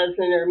had a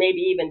dozen or maybe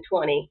even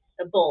 20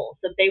 bulls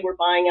that they were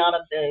buying out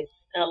of the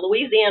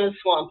Louisiana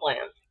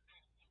swamplands.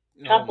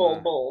 Couple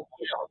bulls,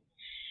 you know.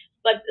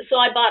 But so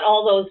I bought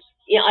all those.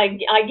 Yeah,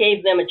 I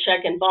gave them a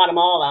check and bought them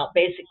all out.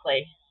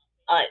 Basically,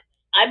 I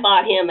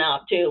bought him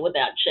out too with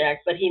that check,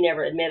 but he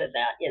never admitted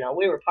that. You know,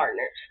 we were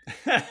partners.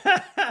 That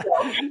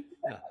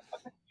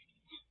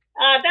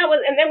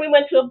was, and then we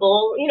went to a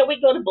bull. You know, we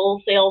go to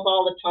bull sales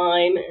all the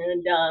time,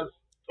 and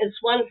it's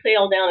one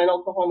sale down in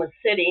Oklahoma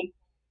City.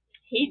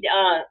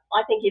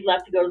 I think he'd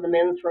left to go to the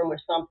men's room or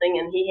something,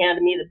 and he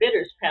handed me the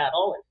bidder's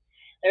paddle. And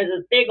there's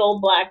this big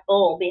old black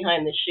bull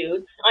behind the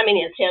chutes. I mean,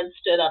 his head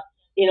stood up,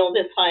 you know,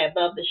 this high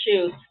above the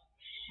chutes.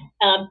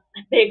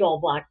 Big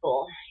old black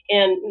bull.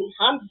 And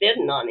I'm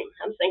bidding on him.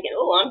 I'm thinking,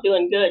 oh, I'm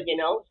doing good, you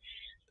know.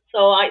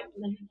 So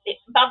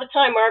about the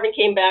time Marvin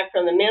came back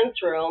from the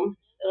men's room,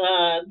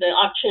 the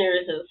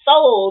auctioneers have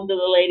sold to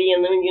the lady,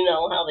 and then you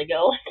know how they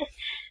go.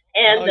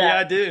 And,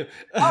 I do.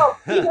 He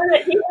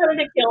wanted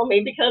to kill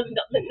me because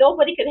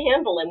nobody could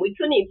handle him. We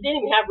didn't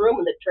even have room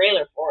in the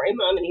trailer for him.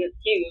 I mean, he was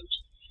huge.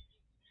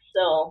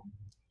 So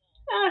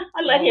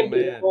I let him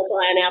be the bull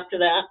lion after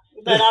that.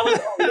 But I was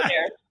over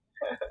there.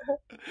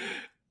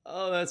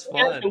 Oh, that's fun. We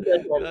had some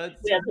good ones.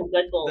 We had some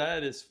good bulls.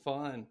 That is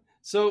fun.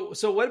 So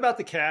what about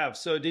the calves?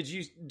 So did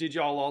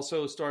y'all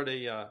also start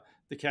the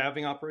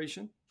calving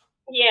operation?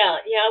 Yeah.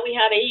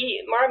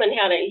 Marvin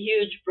had a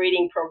huge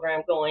breeding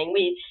program going.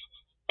 He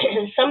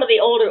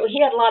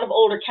had a lot of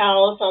older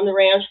cows on the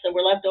ranch that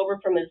were left over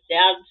from his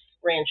dad's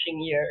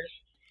ranching years.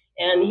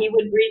 And he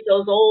would breed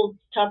those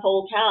tough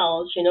old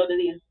cows, you know, to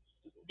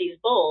these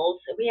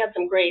bulls. He had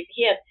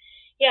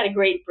a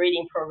great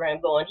breeding program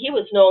going. He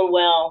was known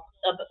well.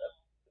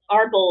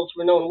 Our bulls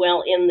were known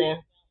well in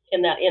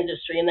that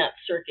industry, in that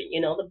circuit, you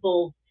know, the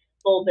bull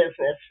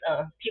business.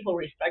 People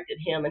respected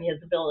him and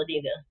his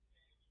ability to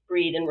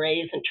breed and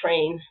raise and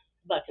train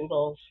bucking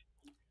bulls.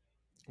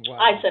 Wow.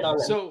 I sit on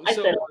the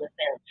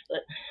fence,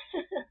 but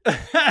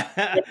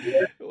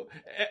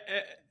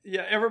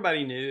yeah,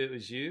 everybody knew it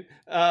was you.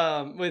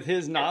 With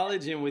his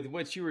knowledge and with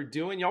what you were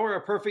doing, y'all were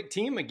a perfect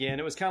team again.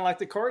 It was kind of like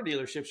the car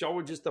dealerships. Y'all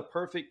were just the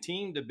perfect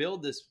team to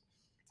build this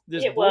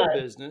bull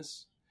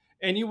business.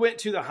 And you went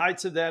to the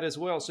heights of that as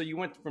well. So you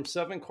went from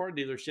 7 car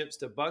dealerships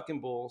to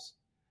bucking bulls.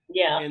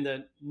 Yeah. In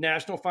the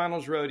National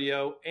Finals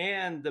Rodeo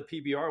and the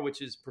PBR,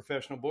 which is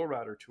Professional Bull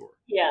Rider Tour.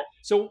 Yeah.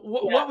 So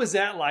what was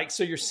that like?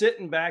 So you're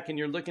sitting back and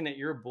you're looking at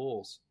your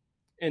bulls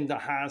in the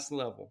highest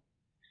level.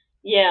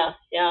 Yeah,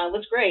 it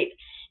was great.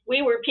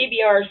 We were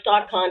PBR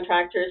stock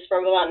contractors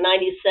from about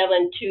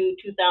 97 to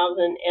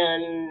 2000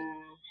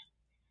 and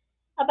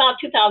about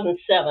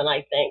 2007,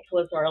 I think,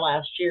 was our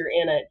last year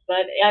in it.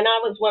 And I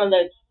was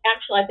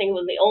I think it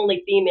was the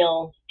only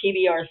female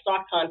PBR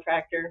stock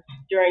contractor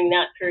during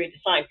that period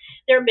of time.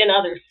 There have been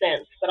others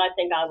since, but I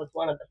think I was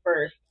one of the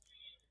first.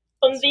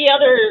 And the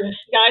other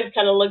guys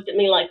kind of looked at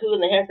me like, who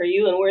in the heck are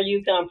you and where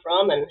you come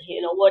from? And,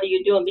 you know, what are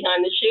you doing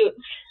behind the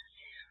chutes?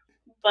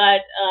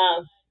 But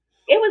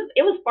it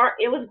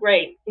was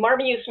great.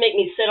 Marvin used to make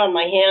me sit on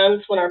my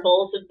hands when our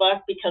bulls would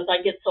buck because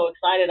I'd get so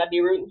excited. I'd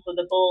be rooting for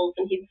the bulls,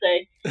 and he'd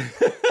say,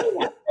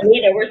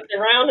 Anita, we're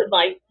surrounded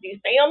by these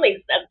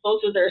families that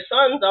those are their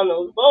sons on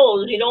those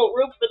bulls. You don't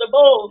root for the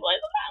bulls. Like,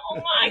 oh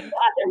my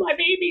God, they're my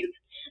babies.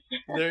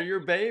 They're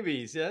your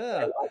babies,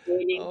 yeah.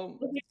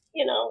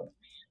 You know,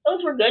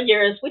 those were good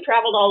years. We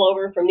traveled all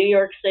over from New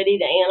York City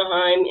to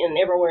Anaheim and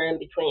everywhere in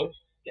between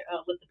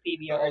with the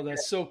PBR Oh, trip.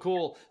 that's so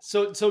cool.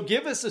 So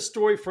give us a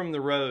story from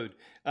the road.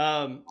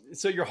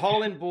 So you're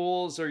hauling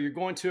bulls, or you're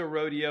going to a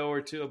rodeo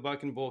or to a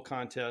buck and bull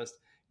contest.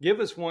 Give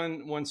us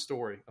one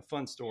story, a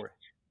fun story.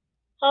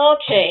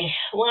 Okay,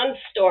 one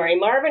story.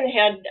 Marvin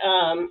had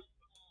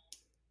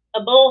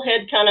a bull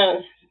had kind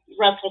of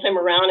wrestled him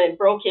around and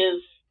broke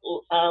his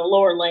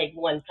lower leg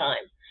one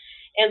time.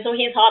 And so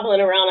he's hobbling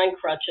around on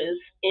crutches.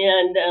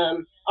 And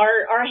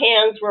our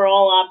hands were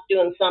all off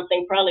doing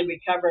something, probably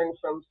recovering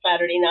from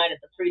Saturday night at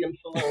the Freedom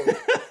Saloon.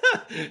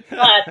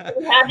 But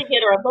we had to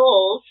get our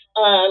bulls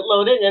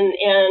loaded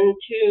and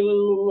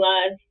to,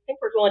 I think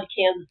we're going to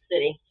Kansas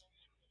City.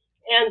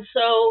 And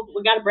so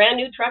we got a brand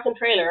new truck and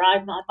trailer. I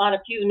bought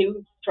a few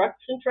new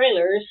trucks and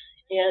trailers.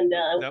 And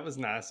that was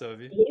nice of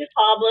you. He's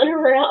hobbling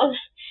around.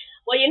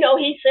 Well, you know,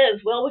 he says,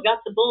 well, we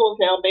got the bulls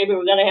now, baby.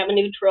 We're going to have a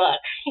new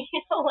truck.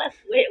 You know, that's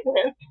the way it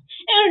went.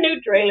 And a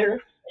new trailer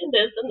and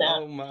this and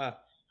that. Oh, my.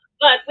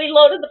 But we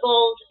loaded the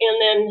bulls, and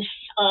then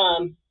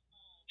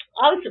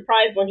I was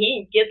surprised when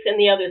he gets in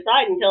the other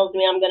side and tells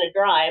me I'm going to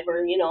drive,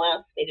 or, you know,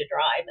 asks me to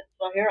drive. And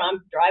so here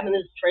I'm driving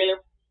this trailer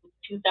with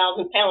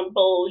 2,000-pound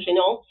bulls, you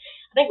know.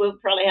 I think we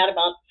probably had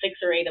about 6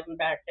 or 8 of them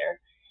back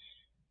there.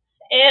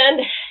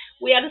 And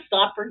we had to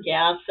stop for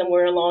gas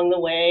somewhere along the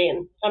way.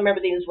 And I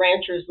remember these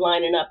ranchers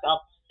lining up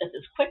out at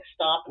this quick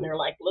stop, and they're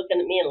like looking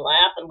at me and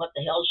laughing, what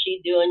the hell's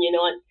she doing, you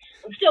know? And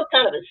I'm still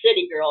kind of a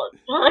city girl at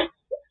the time.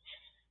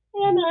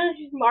 And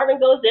Marvin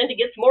goes in to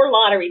get some more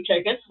lottery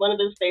tickets, one of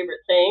his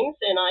favorite things,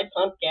 and I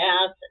pump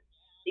gas. And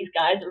these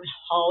guys are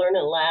hollering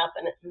and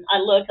laughing. And I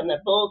look, and the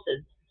bulls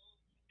had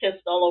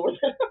pissed all over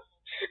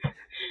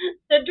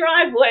the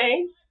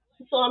driveway.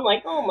 So I'm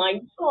like, oh my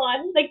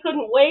God, they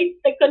couldn't wait.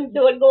 They couldn't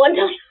do it going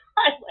down the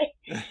highway.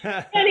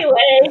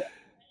 Anyway,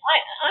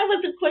 I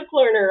was a quick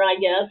learner, I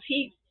guess.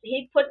 He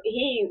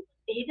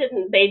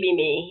didn't baby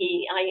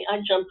me. I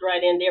jumped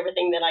right into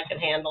everything that I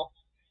could handle.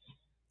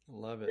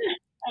 Love it.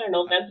 I don't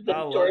know if that's a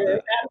good story or a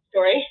bad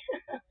story.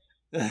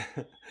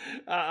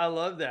 I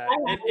love that.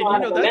 And you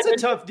know, that's a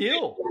tough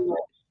deal.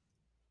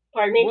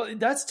 Pardon me? Well,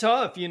 that's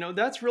tough. You know,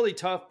 that's really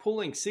tough,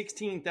 pulling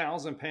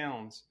 16,000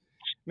 pounds,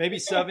 maybe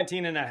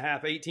 17 and a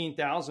half,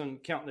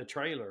 18,000 counting the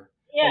trailer.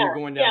 Yeah, when you're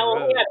going down the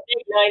road. We had a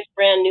big, nice,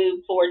 brand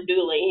new Ford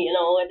Dually. You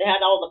know, it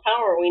had all the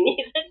power we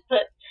needed,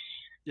 but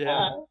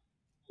yeah,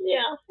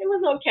 it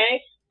was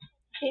okay.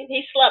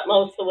 He slept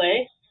most of the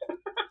way.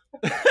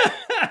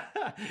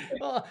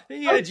 Well,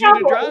 he had you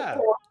to drive.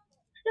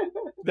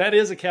 That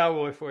is a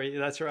cowboy for you.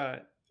 That's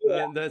right.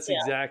 Yeah, that's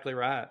exactly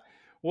right.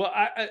 Well,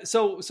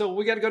 so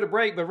we got to go to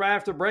break, but right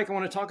after break, I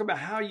want to talk about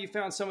how you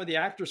found some of the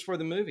actors for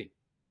the movie.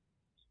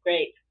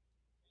 Great.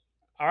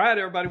 All right,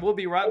 everybody. We'll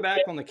be right back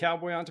on the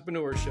Cowboy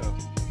Entrepreneur Show.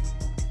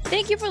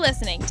 Thank you for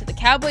listening to the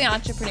Cowboy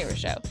Entrepreneur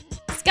Show.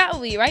 Scott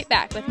will be right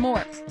back with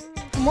more.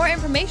 For more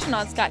information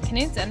on Scott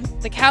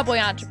Knudsen, the Cowboy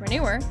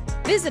Entrepreneur,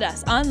 visit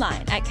us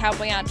online at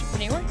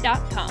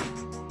cowboyentrepreneur.com.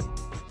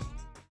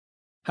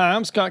 Hi,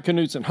 I'm Scott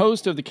Knudsen,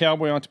 host of the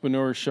Cowboy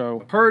Entrepreneur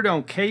Show, heard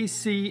on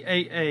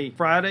KCAA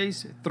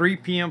Fridays, 3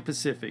 p.m.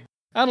 Pacific.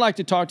 I'd like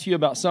to talk to you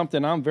about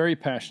something I'm very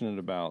passionate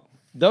about.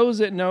 Those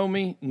that know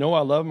me know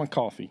I love my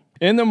coffee.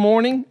 In the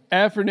morning,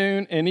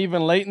 afternoon, and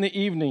even late in the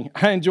evening,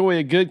 I enjoy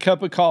a good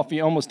cup of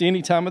coffee almost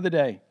any time of the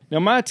day. Now,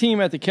 my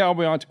team at the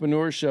Cowboy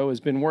Entrepreneur Show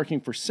has been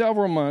working for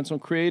several months on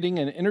creating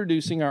and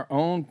introducing our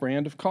own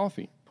brand of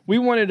coffee. We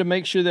wanted to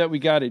make sure that we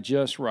got it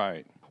just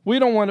right. We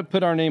don't want to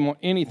put our name on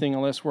anything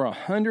unless we're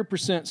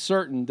 100%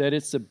 certain that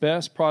it's the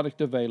best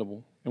product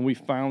available, and we've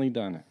finally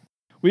done it.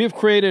 We have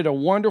created a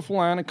wonderful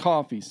line of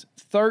coffees,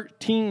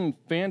 13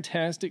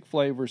 fantastic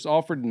flavors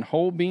offered in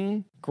whole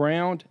bean,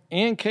 ground,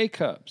 and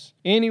K-Cups.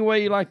 Any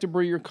way you like to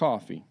brew your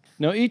coffee.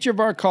 Now, each of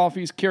our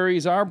coffees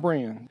carries our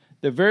brand,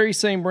 the very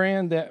same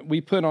brand that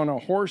we put on our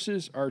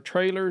horses, our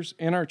trailers,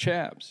 and our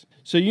chaps.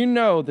 So you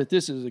know that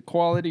this is a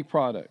quality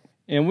product.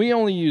 And we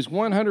only use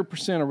 100%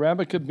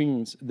 Arabica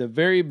beans, the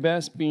very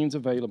best beans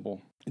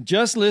available.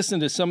 Just listen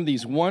to some of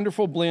these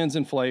wonderful blends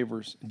and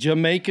flavors.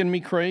 Jamaican Me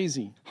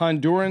Crazy,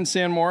 Honduran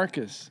San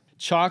Marcos,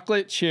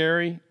 Chocolate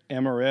Cherry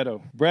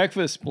Amaretto,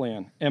 Breakfast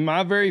Blend, and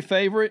my very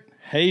favorite,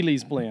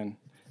 Haley's Blend.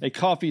 A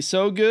coffee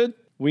so good,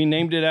 we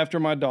named it after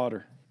my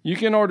daughter. You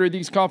can order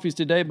these coffees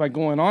today by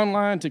going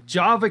online to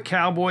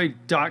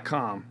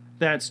javacowboy.com.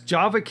 That's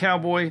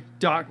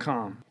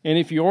javacowboy.com. And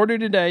if you order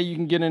today, you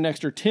can get an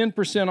extra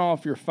 10%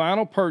 off your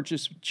final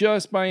purchase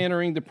just by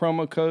entering the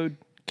promo code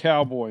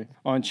COWBOY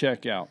on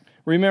checkout.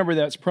 Remember,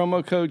 that's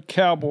promo code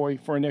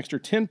COWBOY for an extra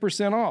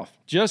 10% off.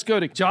 Just go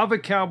to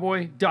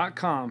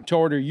javacowboy.com to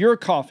order your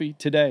coffee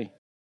today.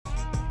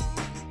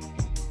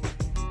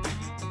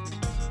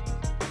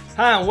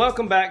 Hi, and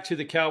welcome back to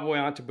the Cowboy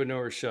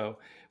Entrepreneur Show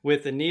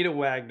with Anita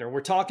Waggoner.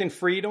 We're talking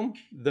Freedom,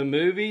 the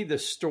movie, the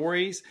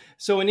stories.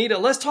 So, Anita,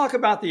 let's talk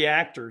about the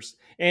actors.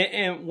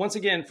 And once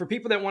again, for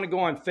people that want to go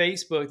on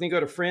Facebook, then go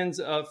to Friends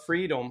of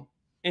Freedom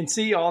and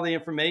see all the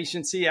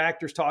information, see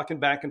actors talking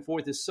back and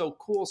forth. It's so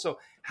cool. So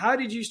how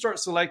did you start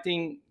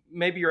selecting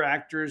maybe your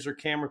actors or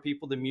camera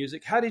people, the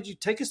music? How did you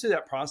take us through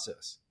that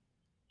process?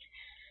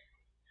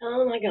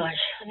 Oh my gosh,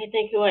 let me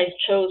think who I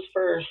chose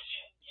first.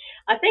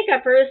 I think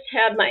I first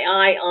had my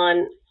eye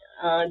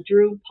on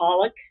Drew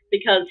Pollock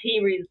because he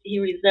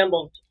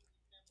resembled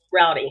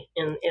Rowdy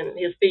in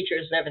his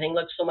features and everything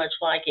looked so much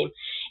like him.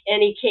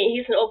 And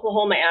he's an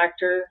Oklahoma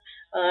actor,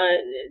 uh,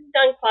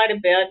 done quite a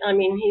bit. I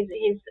mean, he's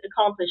an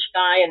accomplished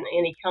guy, and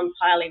he comes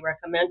highly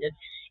recommended.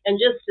 And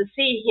just to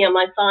see him,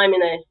 I saw him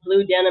in a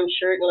blue denim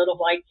shirt and a little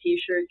white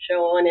T-shirt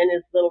showing, and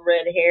his little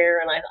red hair,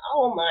 and I thought,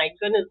 oh my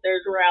goodness,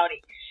 there's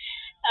Rowdy.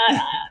 Uh,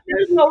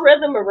 there's no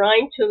rhythm or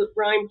rhyme to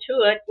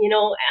it. You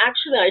know,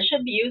 actually, I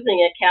should be using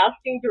a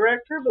casting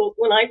director, but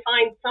when I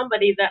find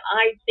somebody that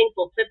I think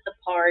will fit the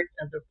part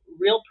of the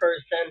real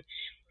person,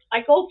 I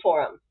go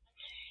for them.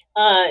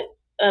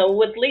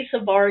 With Lisa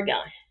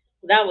Varga,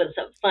 that was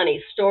a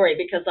funny story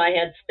because I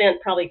had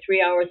spent probably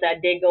 3 hours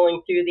that day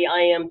going through the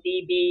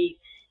IMDb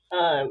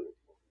um,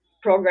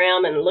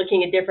 program and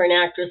looking at different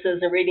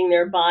actresses and reading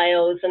their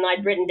bios, and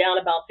I'd written down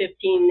about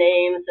 15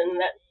 names, and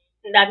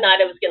that night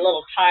I was getting a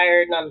little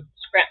tired, and I'm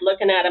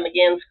looking at them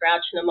again,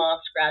 scratching them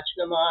off.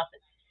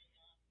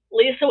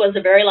 Lisa was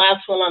the very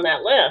last one on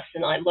that list,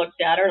 and I looked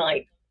at her and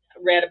I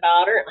read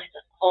about her, and I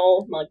thought,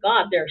 oh my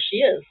God, there she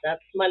is.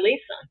 That's my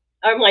Lisa,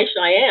 or my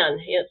Cheyenne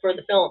for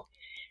the film.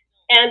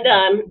 And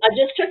I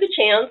just took a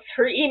chance.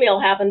 Her email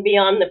happened to be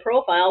on the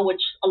profile,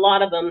 which a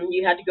lot of them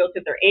you had to go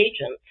through their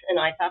agents. And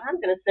I thought, I'm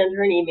going to send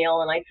her an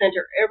email. And I sent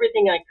her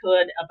everything I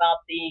could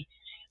about the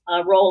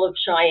role of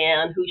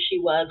Cheyenne, who she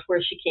was,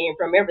 where she came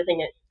from,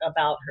 everything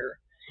about her.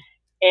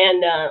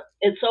 And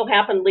it so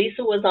happened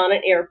Lisa was on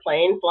an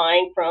airplane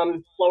flying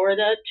from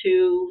Florida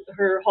to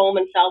her home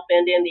in South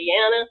Bend,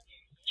 Indiana.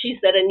 She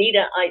said,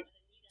 Anita,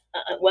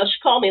 well, she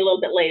called me a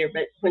little bit later,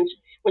 but when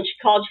she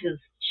called,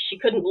 she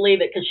couldn't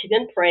believe it because she'd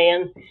been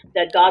praying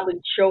that God would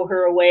show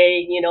her a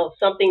way, you know,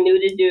 something new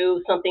to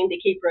do, something to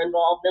keep her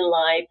involved in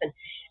life. And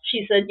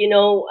she said, you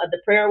know, the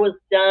prayer was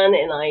done,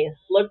 and I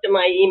looked at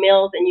my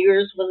emails, and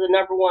yours was the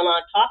number one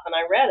on top, and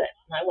I read it,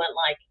 and I went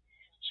like,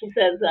 she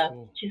says,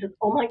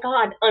 oh my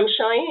God, I'm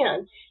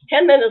Cheyenne.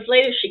 10 minutes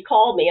later, she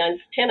called me.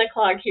 It's 10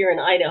 o'clock here in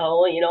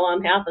Idaho. You know,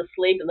 I'm half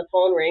asleep, and the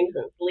phone rings,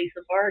 and it's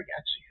Lisa Varga.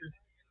 She says,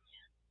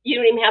 you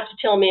don't even have to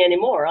tell me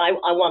anymore. I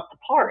want the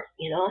part,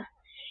 you know.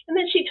 And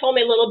then she told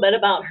me a little bit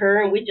about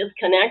her, and we just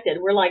connected.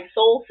 We're like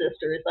soul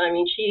sisters. I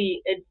mean,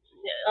 she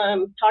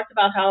talked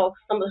about how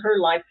some of her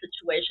life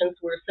situations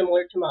were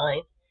similar to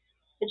mine,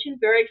 and she's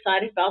very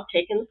excited about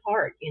taking the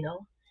part, you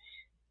know.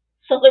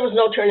 So there was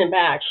no turning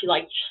back. She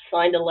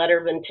signed a letter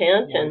of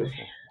intent, and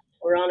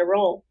we're on a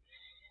roll.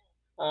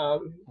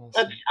 Awesome.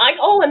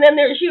 And then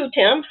there's you,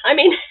 Tim. I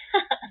mean,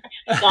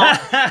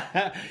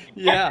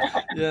 yeah.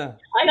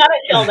 I gotta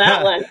tell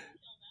that one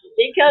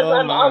because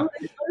I'm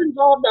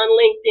involved on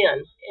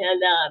LinkedIn,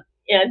 and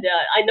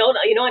I know,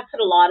 you know, I put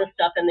a lot of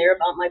stuff in there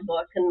about my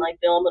book and my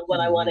film and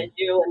what I want to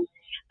do, and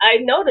I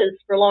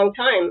noticed for a long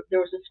time there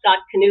was a Scott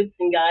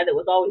Knudsen guy that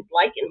was always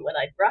liking what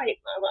I'd write.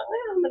 And I thought,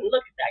 well, I'm gonna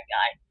look at that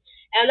guy.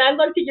 And I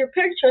looked at your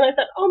picture and I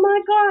thought, oh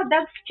my God,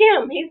 that's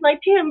Tim. He's my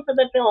Tim for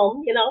the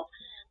film, you know.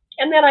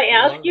 And then I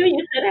asked you, and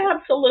you said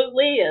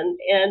absolutely, and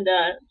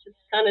just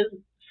kind of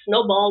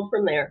snowballed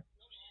from there.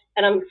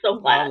 And I'm so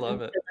glad. I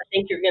love it. I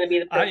think you're going to be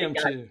the perfect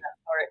guy for that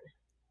part.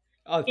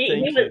 Oh,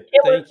 He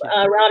was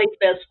Rowdy's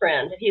best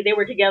friend. They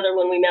were together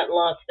when we met in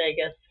Las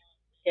Vegas,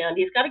 and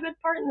he's got a good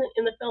part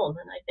in the film.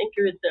 And I think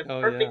you're the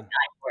perfect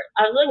guy for it.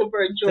 I was looking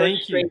for a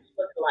George Strait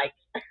lookalike.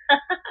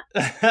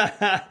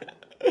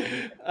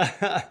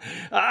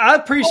 I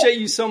appreciate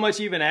you so much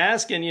even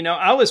asking. You know,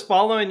 I was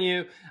following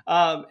you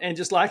and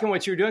just liking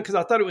what you were doing because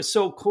I thought it was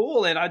so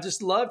cool, and I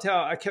just loved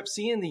how I kept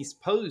seeing these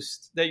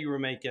posts that you were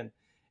making,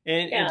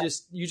 and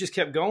you just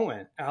kept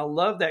going. I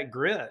love that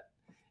grit,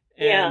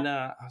 and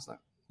I was like,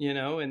 you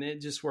know, and it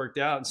just worked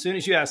out. As soon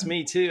as you asked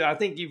me too, I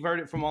think you've heard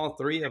it from all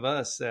three of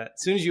us that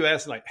as soon as you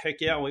asked, like,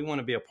 heck yeah, we want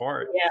to be a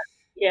part.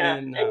 Yeah,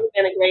 and you've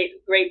been a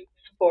great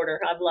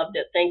supporter. I've loved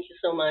it. Thank you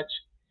so much.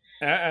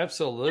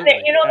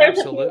 Absolutely. You know, there's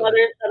a few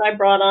others that I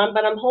brought on,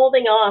 but I'm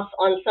holding off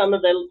on some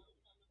of the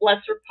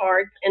lesser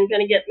parts and going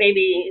to get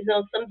maybe, you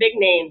know, some big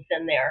names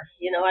in there.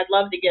 You know, I'd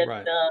love to get,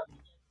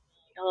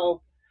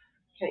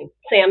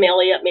 Sam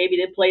Elliott maybe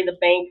to play the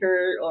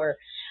banker, or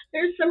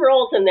there's some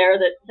roles in there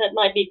that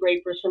might be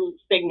great for some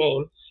big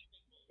names.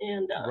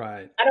 And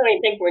I don't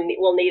even think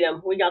we'll need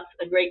them. We got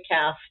a great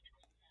cast.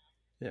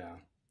 Yeah.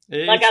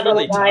 Like I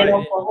really guy in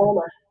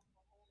Oklahoma.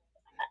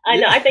 I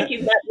know. I think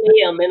you've met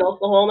Liam in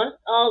Oklahoma.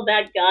 Oh,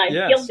 that guy.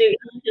 Yes.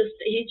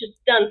 He's just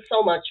done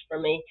so much for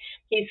me.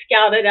 He's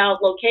scouted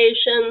out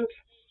locations.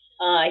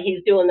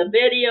 He's doing the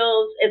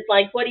videos. It's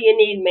like, what do you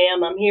need,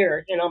 ma'am? I'm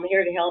here. You know, I'm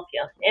here to help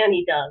you. And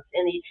he does.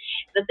 And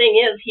the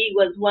thing is, he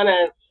was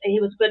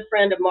a good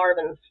friend of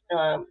Marvin's.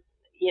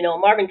 You know,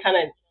 Marvin kind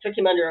of took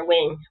him under a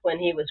wing when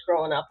he was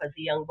growing up as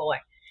a young boy.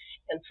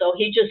 And so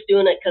he's just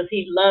doing it because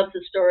he loves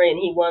the story and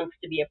he wants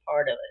to be a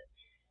part of it.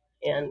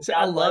 And so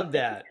I love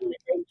that.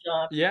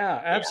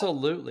 Yeah,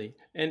 absolutely.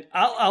 And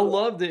I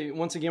love that,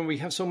 once again, we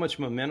have so much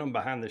momentum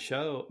behind the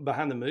show,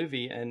 behind the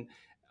movie. And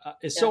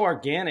it's so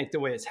organic the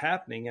way it's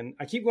happening. And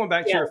I keep going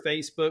back to your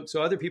Facebook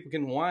so other people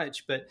can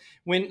watch. But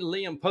when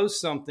Liam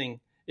posts something,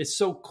 it's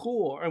so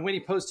cool. And when he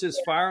posts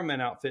his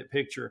fireman outfit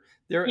picture,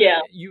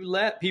 you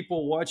let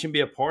people watch and be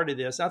a part of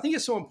this. I think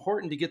it's so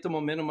important to get the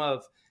momentum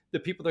of the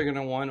people that are going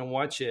to want to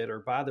watch it or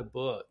buy the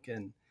book.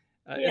 And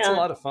it's a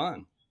lot of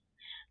fun.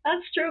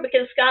 That's true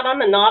because, Scott,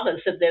 I'm a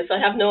novice at this. I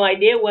have no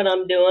idea what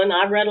I'm doing.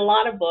 I've read a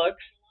lot of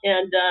books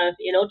and,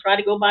 try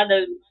to go by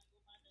the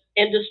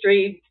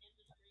industry,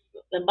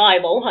 the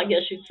Bible, I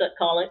guess you'd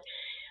call it.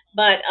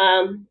 But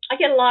I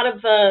get a lot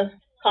of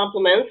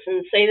compliments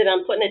and say that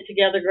I'm putting it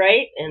together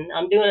great and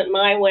I'm doing it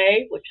my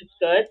way, which is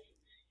good.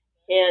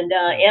 And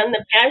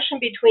the passion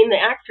between the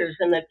actors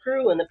and the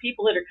crew and the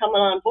people that are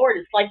coming on board.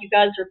 It's like you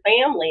guys are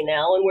family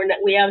now, and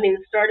we haven't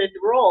even started to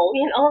roll,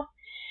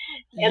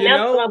 And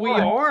that's what we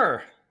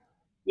are.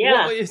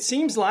 Yeah. Well, it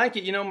seems like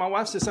it. My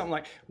wife says something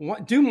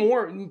like, do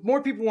more.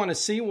 More people want to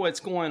see what's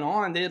going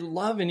on. They'd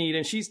love Anita.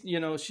 And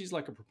she's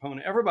like a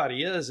proponent.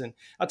 Everybody is. And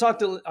I talked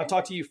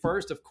to you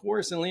first, of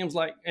course. And Liam's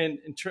like, and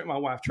my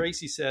wife,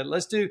 Tracy, said,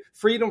 let's do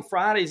Freedom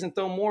Fridays and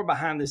throw more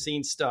behind the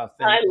scenes stuff.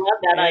 And, I love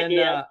that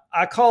idea.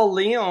 I called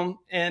Liam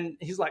and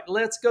he's like,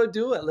 let's go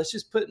do it. Let's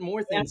just put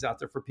more things out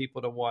there for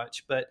people to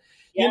watch. But,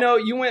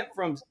 you went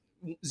from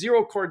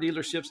 0 car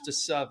dealerships to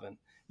 7.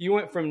 You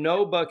went from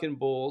no bucking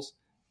bulls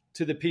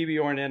to the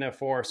PBR and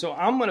NFR. So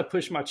I'm going to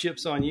push my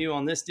chips on you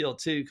on this deal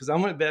too, because I'm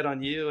going to bet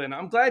on you. And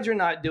I'm glad you're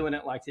not doing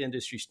it like the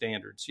industry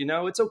standards.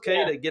 It's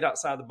okay to get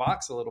outside the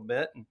box a little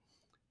bit and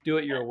do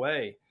it your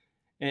way.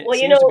 And it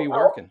seems to be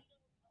working.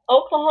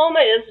 Oklahoma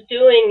is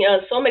doing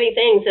so many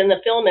things in the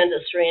film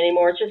industry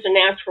anymore. It's just a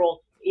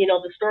natural,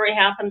 the story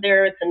happened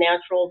there. It's a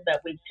natural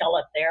that we tell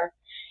it there.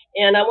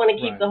 And I want to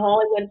keep the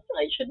Hollywood,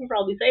 I shouldn't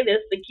probably say this,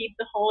 but keep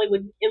the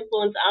Hollywood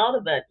influence out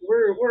of it.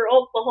 We're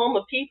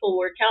Oklahoma people.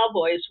 We're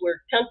cowboys.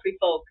 We're country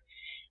folk.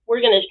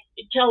 We're going to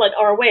tell it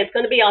our way. It's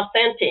going to be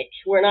authentic.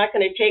 We're not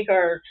going to take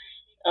our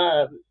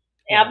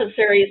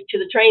adversaries to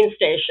the train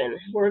station.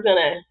 We're going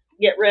to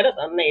get rid of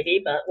them maybe,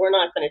 but we're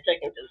not going to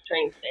take them to the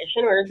train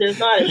station. Or there's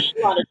not a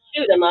lot of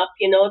shoot them up.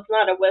 It's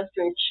not a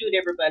Western shoot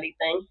everybody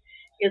thing.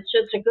 It's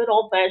just a good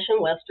old-fashioned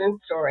Western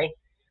story.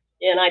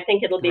 And I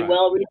think it'll be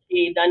well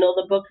received. I know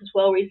the book is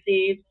well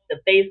received.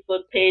 The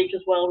Facebook page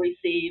is well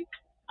received.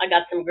 I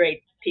got some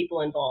great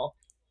people involved.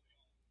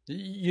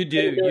 You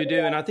do.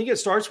 And I think it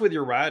starts with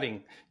your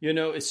writing.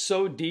 It's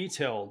so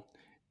detailed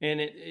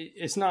and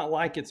it's not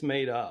like it's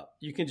made up.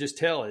 You can just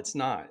tell it's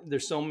not.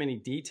 There's so many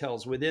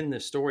details within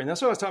this story. And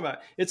that's what I was talking about.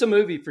 It's a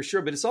movie for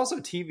sure, but it's also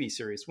a TV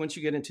series once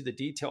you get into the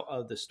detail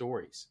of the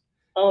stories.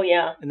 Oh,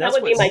 yeah. And that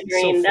would be my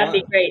dream. That'd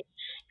be great.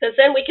 Because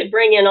then we could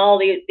bring in all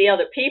the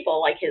other people,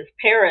 like his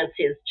parents,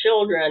 his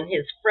children,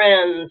 his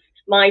friends,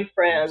 my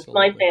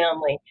Absolutely.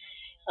 family.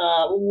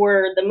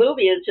 Where the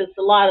movie is just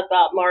a lot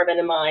about Marvin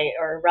and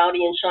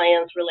Rowdy and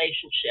Cheyenne's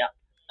relationship.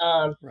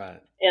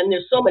 And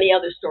there's so many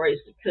other stories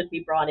that could be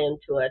brought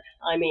into it.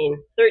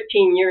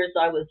 13 years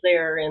I was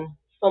there and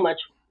so much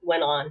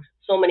went on.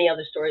 So many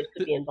other stories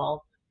could be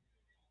involved.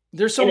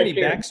 There's so many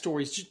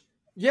backstories.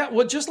 Yeah,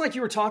 well, just like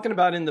you were talking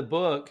about in the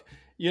book,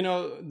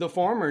 the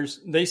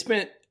farmers, they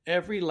spent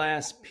every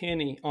last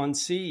penny on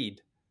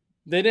seed.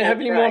 They didn't have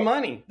any more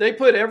money. They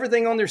put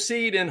everything on their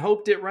seed and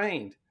hoped it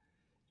rained.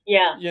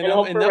 Yeah, and that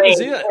was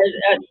it.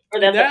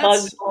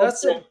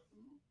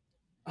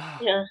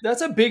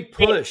 That's a big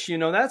push.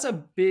 That's a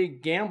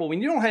big gamble.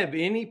 When you don't have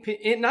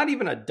not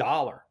even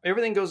 $1,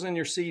 everything goes in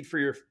your seed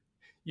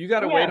you got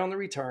to wait on the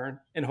return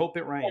and hope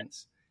it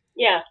rains.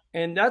 Yeah.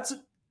 And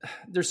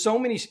there's so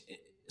many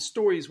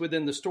stories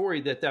within the story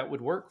that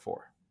would work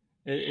for.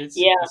 It's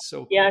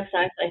so cool. Yeah,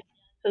 exactly.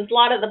 Because a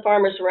lot of the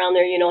farmers around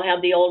there,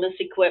 have the oldest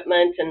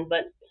equipment,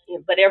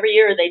 but every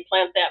year they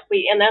plant that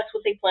wheat, and that's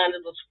what they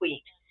planted was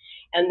wheat.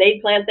 And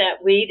they'd plant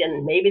that wheat,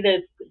 and maybe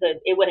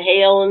it would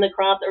hail in the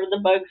crop, or the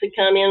bugs would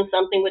come in,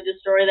 something would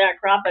destroy that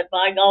crop. But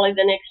by golly,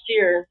 the next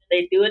year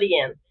they'd do it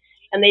again,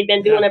 and they'd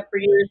been doing it for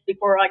years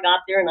before I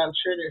got there, and I'm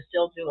sure they're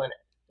still doing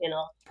it.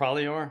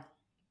 Probably are.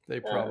 They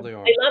probably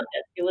are. They loved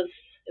it. It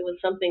was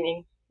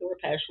something they were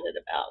passionate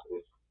about.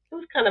 And it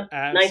was kind of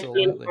nice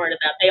being a part of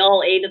that. They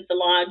all ate at the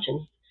lodge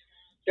and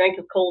drank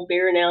a cold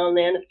beer now and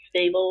then at the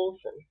stables,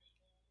 and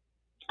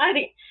I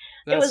think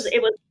it was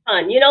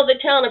fun. The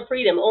town of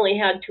Freedom only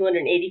had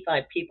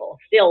 285 people.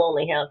 Still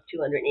only has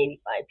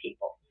 285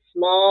 people.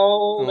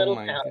 Small little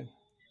town. God.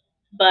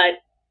 But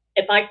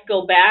if I could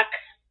go back,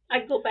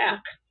 I'd go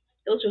back.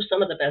 Those were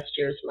some of the best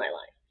years of my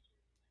life.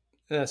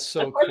 That's so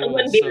cool. Of course, it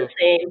wouldn't be the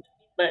same,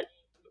 but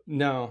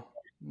no.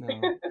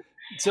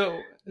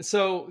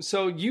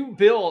 So you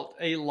built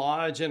a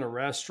lodge and a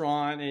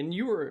restaurant, and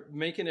you were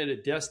making it a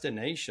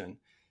destination.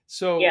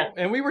 So,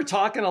 and we were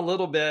talking a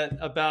little bit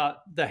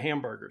about the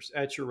hamburgers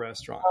at your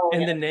restaurant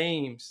and the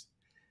names.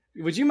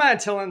 Would you mind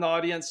telling the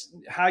audience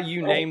how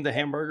you named the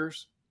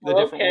hamburgers, the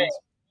different ones?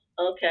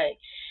 Okay.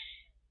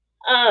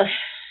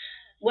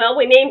 Well,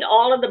 we named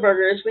all of the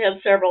burgers. We have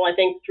several, I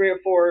think 3 or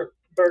 4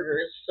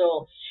 burgers.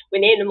 So we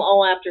named them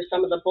all after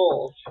some of the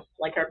bulls.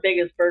 Like our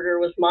biggest burger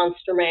was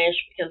Monster Mash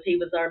because he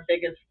was our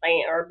biggest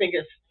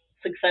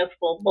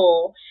successful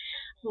bull.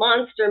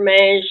 Monster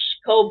Mash,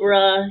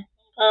 Cobra.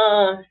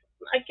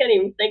 I can't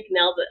even think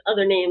now the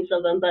other names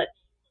of them, but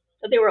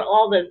they were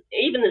all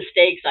even the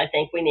steaks. I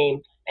think we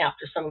named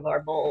after some of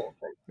our bulls.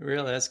 And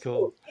Really, that's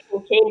cool.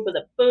 people came for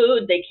the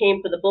food. They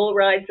came for the bull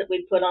rides that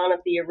we put on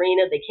at the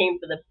arena. They came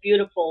for to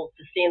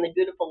stay in the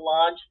beautiful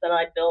lodge that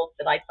I built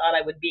that I thought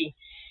I would be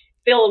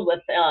filled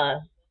with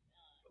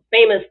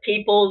famous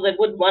people that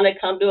would want to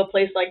come to a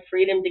place like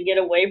Freedom to get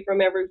away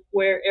from every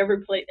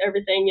place,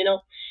 everything.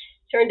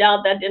 Turned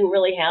out that didn't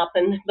really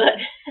happen, but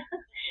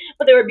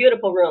but they were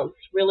beautiful rooms,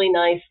 really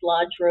nice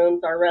lodge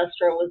rooms. Our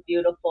restaurant was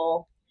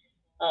beautiful.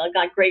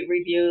 Got great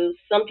reviews.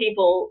 Some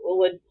people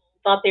would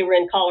thought they were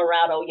in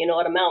Colorado,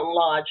 at a mountain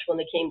lodge when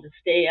they came to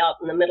stay out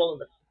in the middle of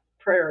the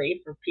prairie.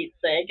 For Pete's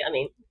sake, I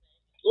mean,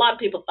 a lot of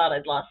people thought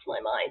I'd lost my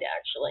mind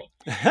actually,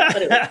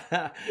 but it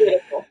was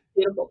beautiful,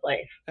 beautiful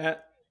place.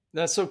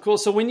 That's so cool.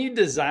 So when you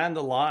designed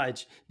the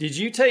lodge, did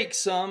you take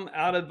some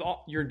out of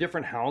your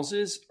different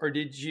houses, or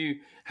did you?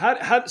 How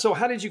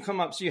did you come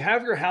up? So you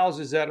have your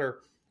houses that are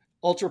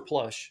ultra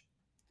plush.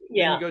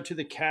 Yeah. Then you go to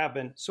the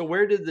cabin. So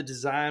where did the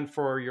design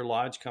for your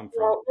lodge come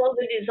from? Well,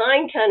 the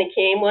design kind of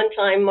came one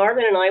time.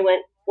 Marvin and I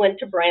went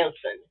to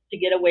Branson to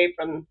get away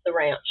from the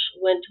ranch.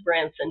 Went to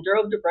Branson,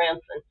 drove to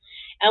Branson,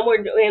 and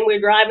we're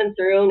driving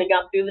through, and we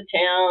got through the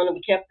town, and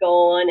we kept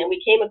going, and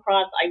we came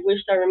across. I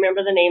wished I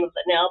remember the name of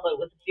it now, but it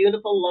was a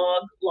beautiful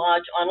log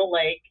lodge on a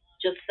lake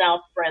just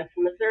south of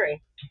Branson,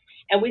 Missouri,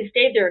 and we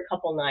stayed there a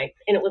couple nights,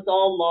 and it was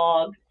all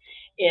log.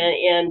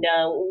 And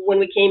when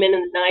we came in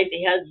at night,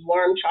 they had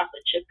warm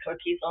chocolate chip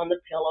cookies on the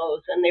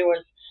pillows, and there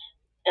was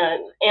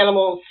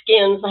animal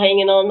skins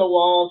hanging on the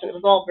walls, and it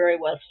was all very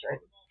Western.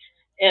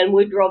 And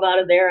we drove out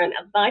of there, and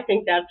I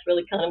think that's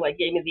really kind of what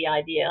gave me the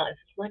idea. I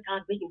said, my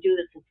God, we can do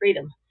this in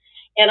Freedom.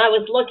 And I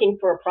was looking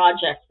for a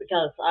project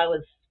because I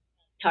was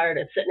tired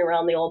of sitting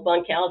around the old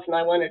bunkhouse, and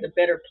I wanted a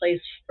better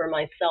place for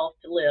myself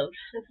to live.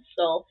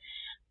 So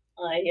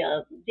I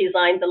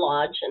designed the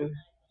lodge and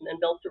then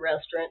built the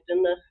restaurant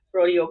in the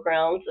rodeo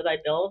grounds that I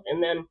built.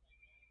 And then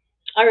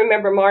I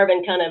remember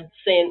Marvin kind of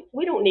saying,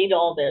 we don't need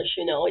all this,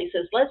 He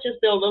says, let's just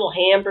build a little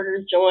hamburger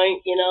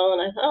joint,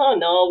 and I thought, oh,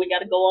 no, we got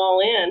to go all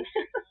in.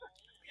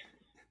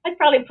 I'd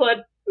probably put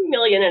 $1.5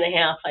 million,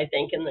 I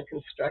think, in the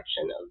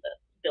construction of the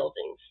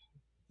buildings.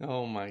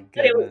 Oh, my goodness.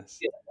 But it was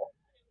beautiful.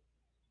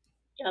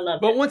 I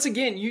loved it. But once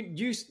again,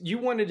 you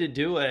wanted to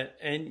do it,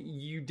 and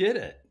you did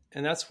it.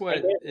 And that's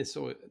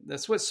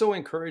what's so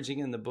encouraging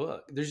in the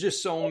book. There's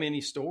just so many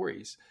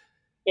stories.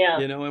 Yeah.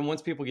 And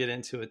once people get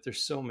into it,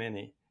 there's so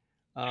many.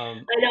 I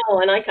know,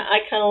 and I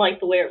kind of like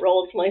the way it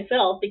rolls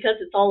myself because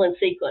it's all in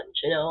sequence,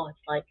 It's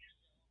like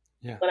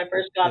when I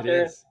first got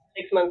there,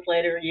 6 months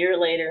later, a year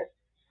later.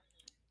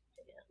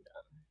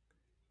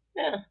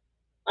 And,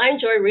 I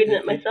enjoy reading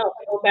it myself.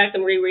 I go back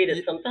and reread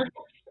it sometimes.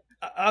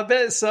 I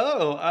bet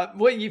so.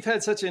 You've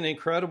had such an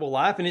incredible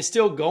life, and it's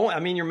still going. I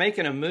mean, you're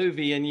making a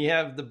movie, and you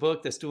have the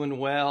book that's doing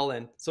well,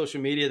 and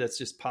social media that's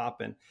just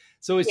popping.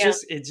 So it's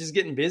just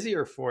getting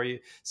busier for you.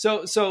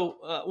 So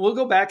we'll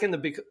go back in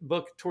the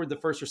book toward the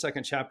first or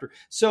second chapter.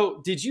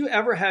 So did you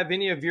ever have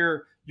any of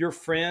your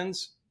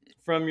friends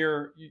from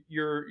your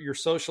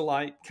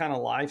socialite kind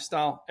of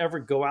lifestyle ever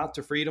go out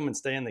to Freedom and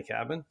stay in the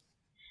cabin?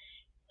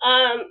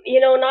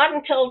 Not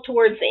until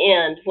towards the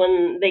end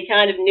when they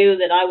kind of knew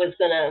that I was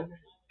going to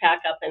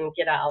pack up and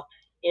get out.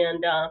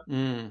 And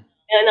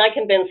I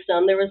convinced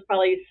them. There was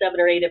probably 7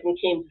 or 8 of them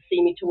came to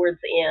see me towards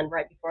the end,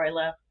 right before I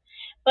left.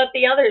 But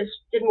the others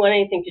didn't want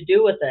anything to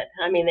do with it.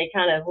 I mean, they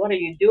kind of, what are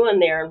you doing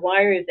there and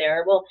why are you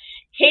there? Well,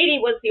 Katie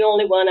was the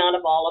only one out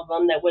of all of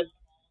them that would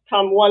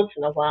come once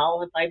in a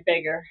while if I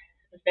begged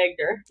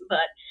her.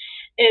 But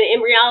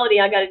in reality,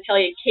 I got to tell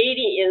you,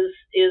 Katie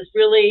is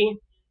really,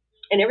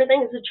 and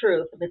everything is the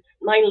truth. It's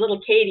my little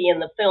Katie in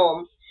the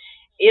film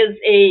is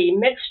a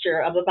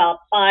mixture of about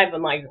 5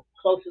 of my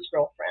closest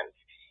girlfriends.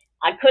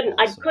 I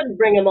couldn't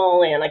bring them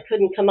all in. I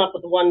couldn't come up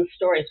with one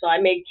story, so I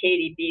made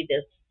Katie be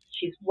this.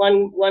 She's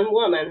one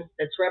woman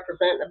that's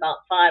representing about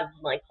 5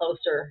 of my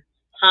closer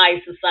high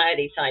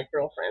society type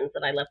girlfriends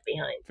that I left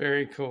behind.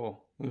 Very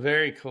cool.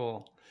 Very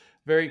cool.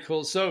 Very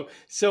cool. So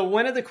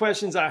one of the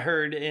questions I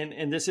heard,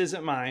 and this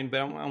isn't mine,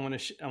 but I want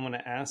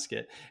to ask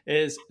it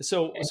is,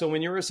 so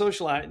when you were a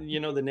socialite,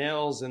 the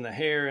nails and the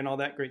hair and all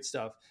that great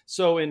stuff.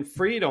 So in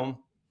Freedom,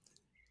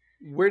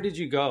 where did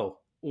you go?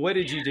 What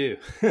did you do?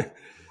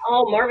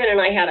 Oh, Marvin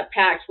and I had a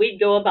pact. We'd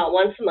go about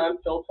once a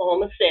month to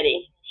Oklahoma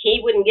City. He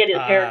wouldn't get his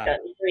haircut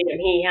in Freedom.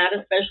 He had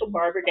a special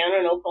barber down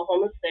in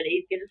Oklahoma City.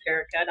 He'd get his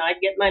haircut.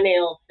 I'd get my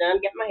nails done,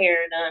 get my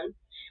hair done.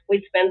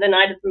 We'd spend the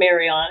night at the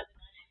Marriott.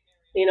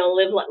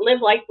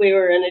 Live like we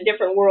were in a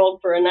different world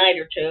for a night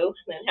or two,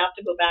 and then have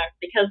to go back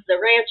because the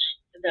ranch,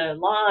 the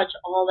lodge,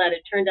 all that,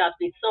 it turned out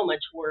to be so much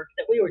work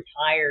that we were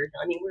tired.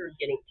 I mean, we were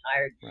getting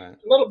tired. Right.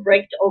 A little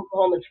break to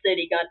Oklahoma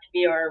City got to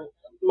be our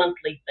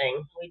monthly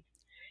thing. We'd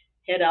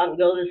head out and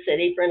go to the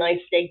city for a nice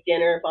steak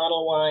dinner, a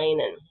bottle of wine,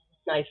 and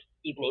nice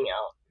evening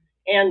out,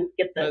 and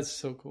get the That's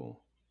so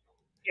cool.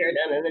 hair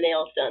done and the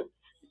nails done.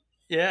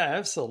 Yeah,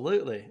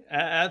 absolutely.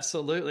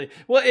 Absolutely.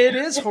 Well, it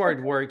is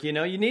hard work. You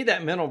know, you need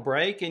that mental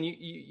break, and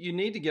you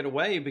need to get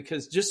away,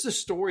 because just the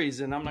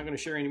stories, and I'm not going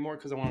to share any more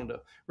because I wanted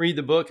to read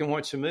the book and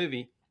watch the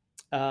movie.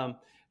 Um,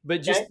 but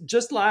Okay?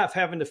 just life,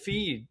 having to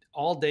feed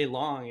all day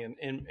long,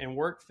 and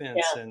work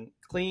fence Yeah, and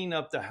clean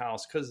up the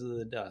house because of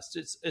the dust.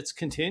 It's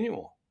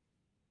continual.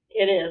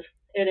 it is.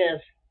 It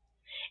is.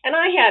 And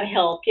I had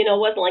help. You know, it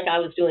wasn't like I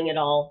was doing it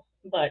all.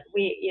 But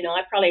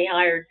I probably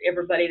hired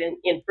everybody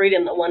in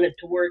Freedom that wanted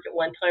to work at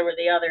one time or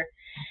the other.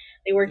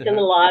 They worked in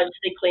the Yeah. lodge,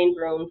 they cleaned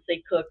rooms,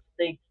 they cooked,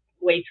 they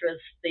waitress,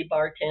 they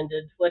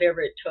bartended, whatever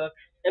it took.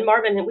 And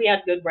Marvin, we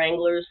had good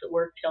wranglers that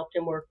helped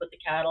him work with the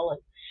cattle. And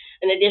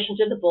in addition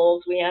to the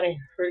bulls, we had a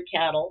herd of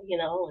cattle,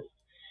 and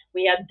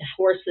we had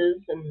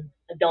horses and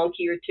a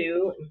donkey or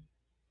two,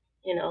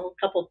 and a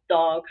couple of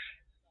dogs.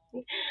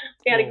 We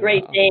had Oh, a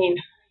Great wow. Dane.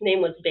 His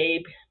name was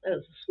Babe. That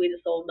was the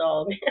sweetest old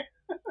dog.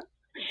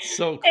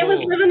 So It was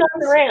cool. living on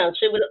the ranch.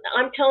 It was.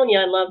 I'm telling you,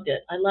 I loved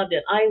it. I loved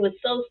it. I was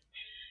so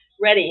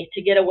ready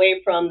to get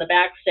away from the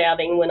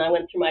backstabbing when I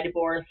went through my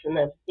divorce, and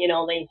they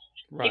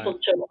Right. people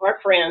chose our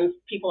friends,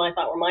 people I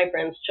thought were my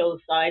friends chose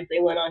sides. They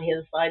went on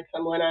his side,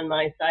 some went on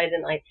my side,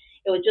 and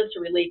it was just a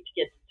relief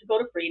to go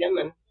to Freedom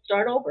and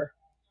start over.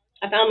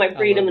 I found my I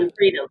freedom love in it.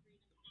 Freedom.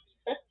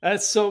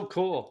 That's so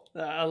cool.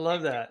 I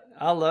love that.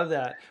 I love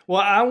that.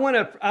 Well,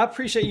 I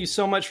appreciate you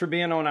so much for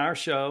being on our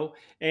show,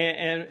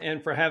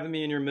 and for having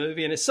me in your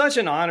movie. And it's such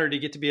an honor to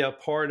get to be a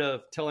part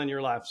of telling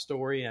your life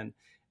story. And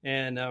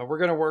we're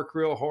going to work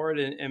real hard,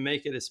 and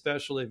make it as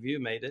special as you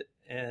made it.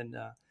 And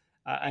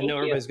I Thank know you.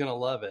 everybody's going to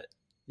love it.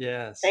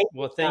 Yes. Thank you,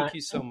 Well, thank Scott.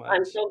 you so I'm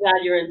much. so glad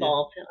you're Yeah,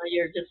 involved.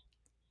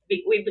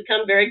 We've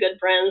become very good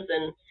friends,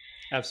 and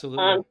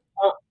absolutely. um,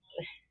 uh,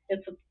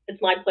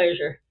 it's my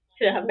pleasure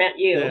to have met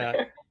you.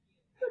 Yeah.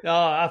 Oh,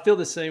 I feel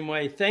the same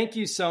way. Thank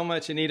you so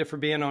much, Anita, for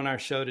being on our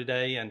show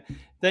today. And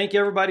thank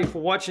everybody for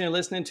watching and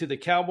listening to the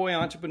Cowboy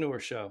Entrepreneur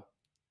Show.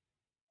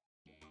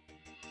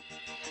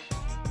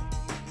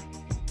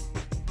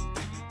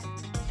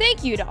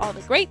 Thank you to all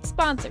the great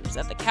sponsors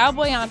of the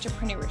Cowboy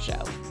Entrepreneur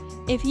Show.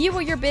 If you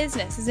or your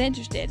business is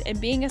interested in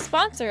being a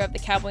sponsor of the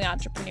Cowboy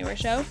Entrepreneur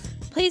Show,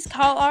 please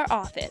call our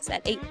office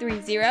at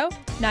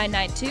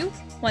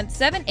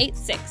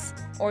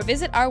 830-992-1786 or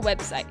visit our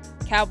website,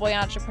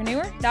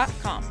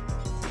 cowboyentrepreneur.com.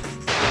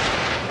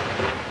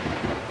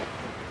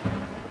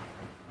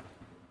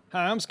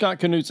 Hi, I'm Scott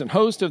Knutson,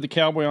 host of the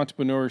Cowboy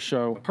Entrepreneur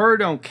Show,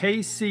 heard on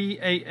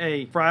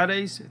KCAA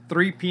Fridays,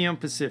 3 p.m.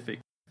 Pacific.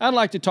 I'd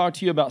like to talk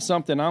to you about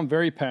something I'm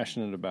very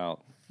passionate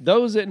about.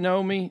 Those that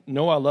know me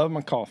know I love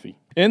my coffee.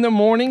 In the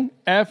morning,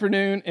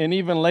 afternoon, and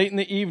even late in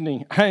the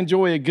evening, I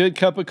enjoy a good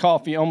cup of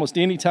coffee almost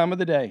any time of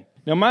the day.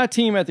 Now, my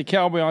team at the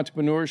Cowboy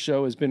Entrepreneur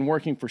Show has been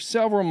working for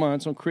several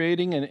months on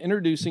creating and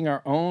introducing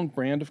our own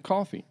brand of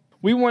coffee.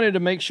 We wanted to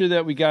make sure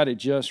that we got it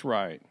just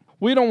right.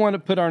 We don't want to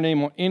put our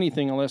name on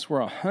anything unless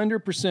we're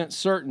 100%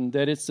 certain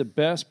that it's the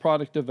best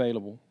product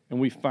available, and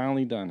we've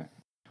finally done it.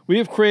 We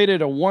have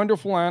created a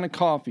wonderful line of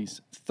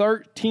coffees,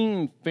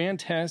 13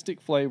 fantastic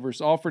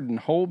flavors offered in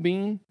whole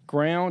bean,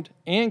 ground,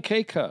 and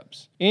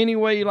K-Cups, any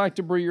way you like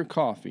to brew your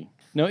coffee.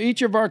 Now,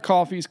 each of our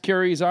coffees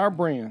carries our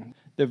brand,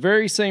 the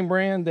very same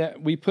brand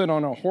that we put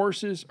on our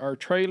horses, our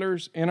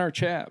trailers, and our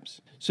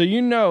chaps. So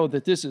you know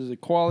that this is a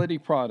quality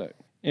product.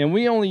 And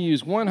we only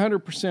use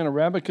 100%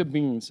 Arabica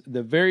beans,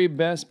 the very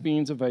best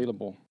beans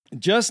available.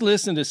 Just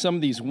listen to some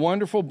of these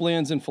wonderful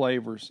blends and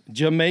flavors.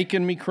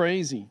 Jamaican Me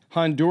Crazy,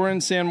 Honduran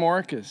San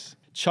Marcos,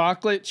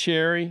 Chocolate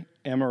Cherry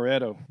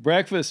Amaretto,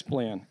 Breakfast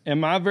Blend,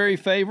 and my very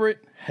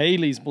favorite,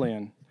 Haley's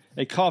Blend.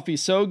 A coffee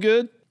so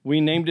good,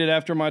 we named it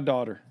after my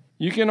daughter.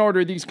 You can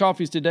order these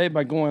coffees today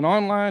by going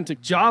online to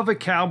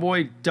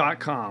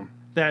javacowboy.com.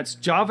 That's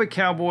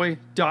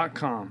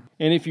javacowboy.com.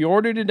 And if you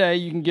order today,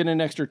 you can get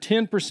an extra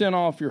 10%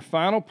 off your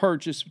final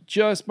purchase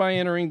just by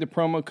entering the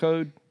promo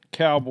code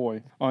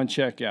COWBOY on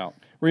checkout.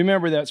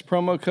 Remember, that's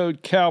promo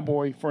code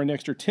COWBOY for an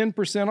extra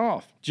 10%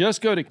 off.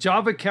 Just go to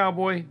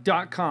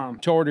javacowboy.com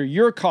to order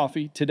your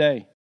coffee today.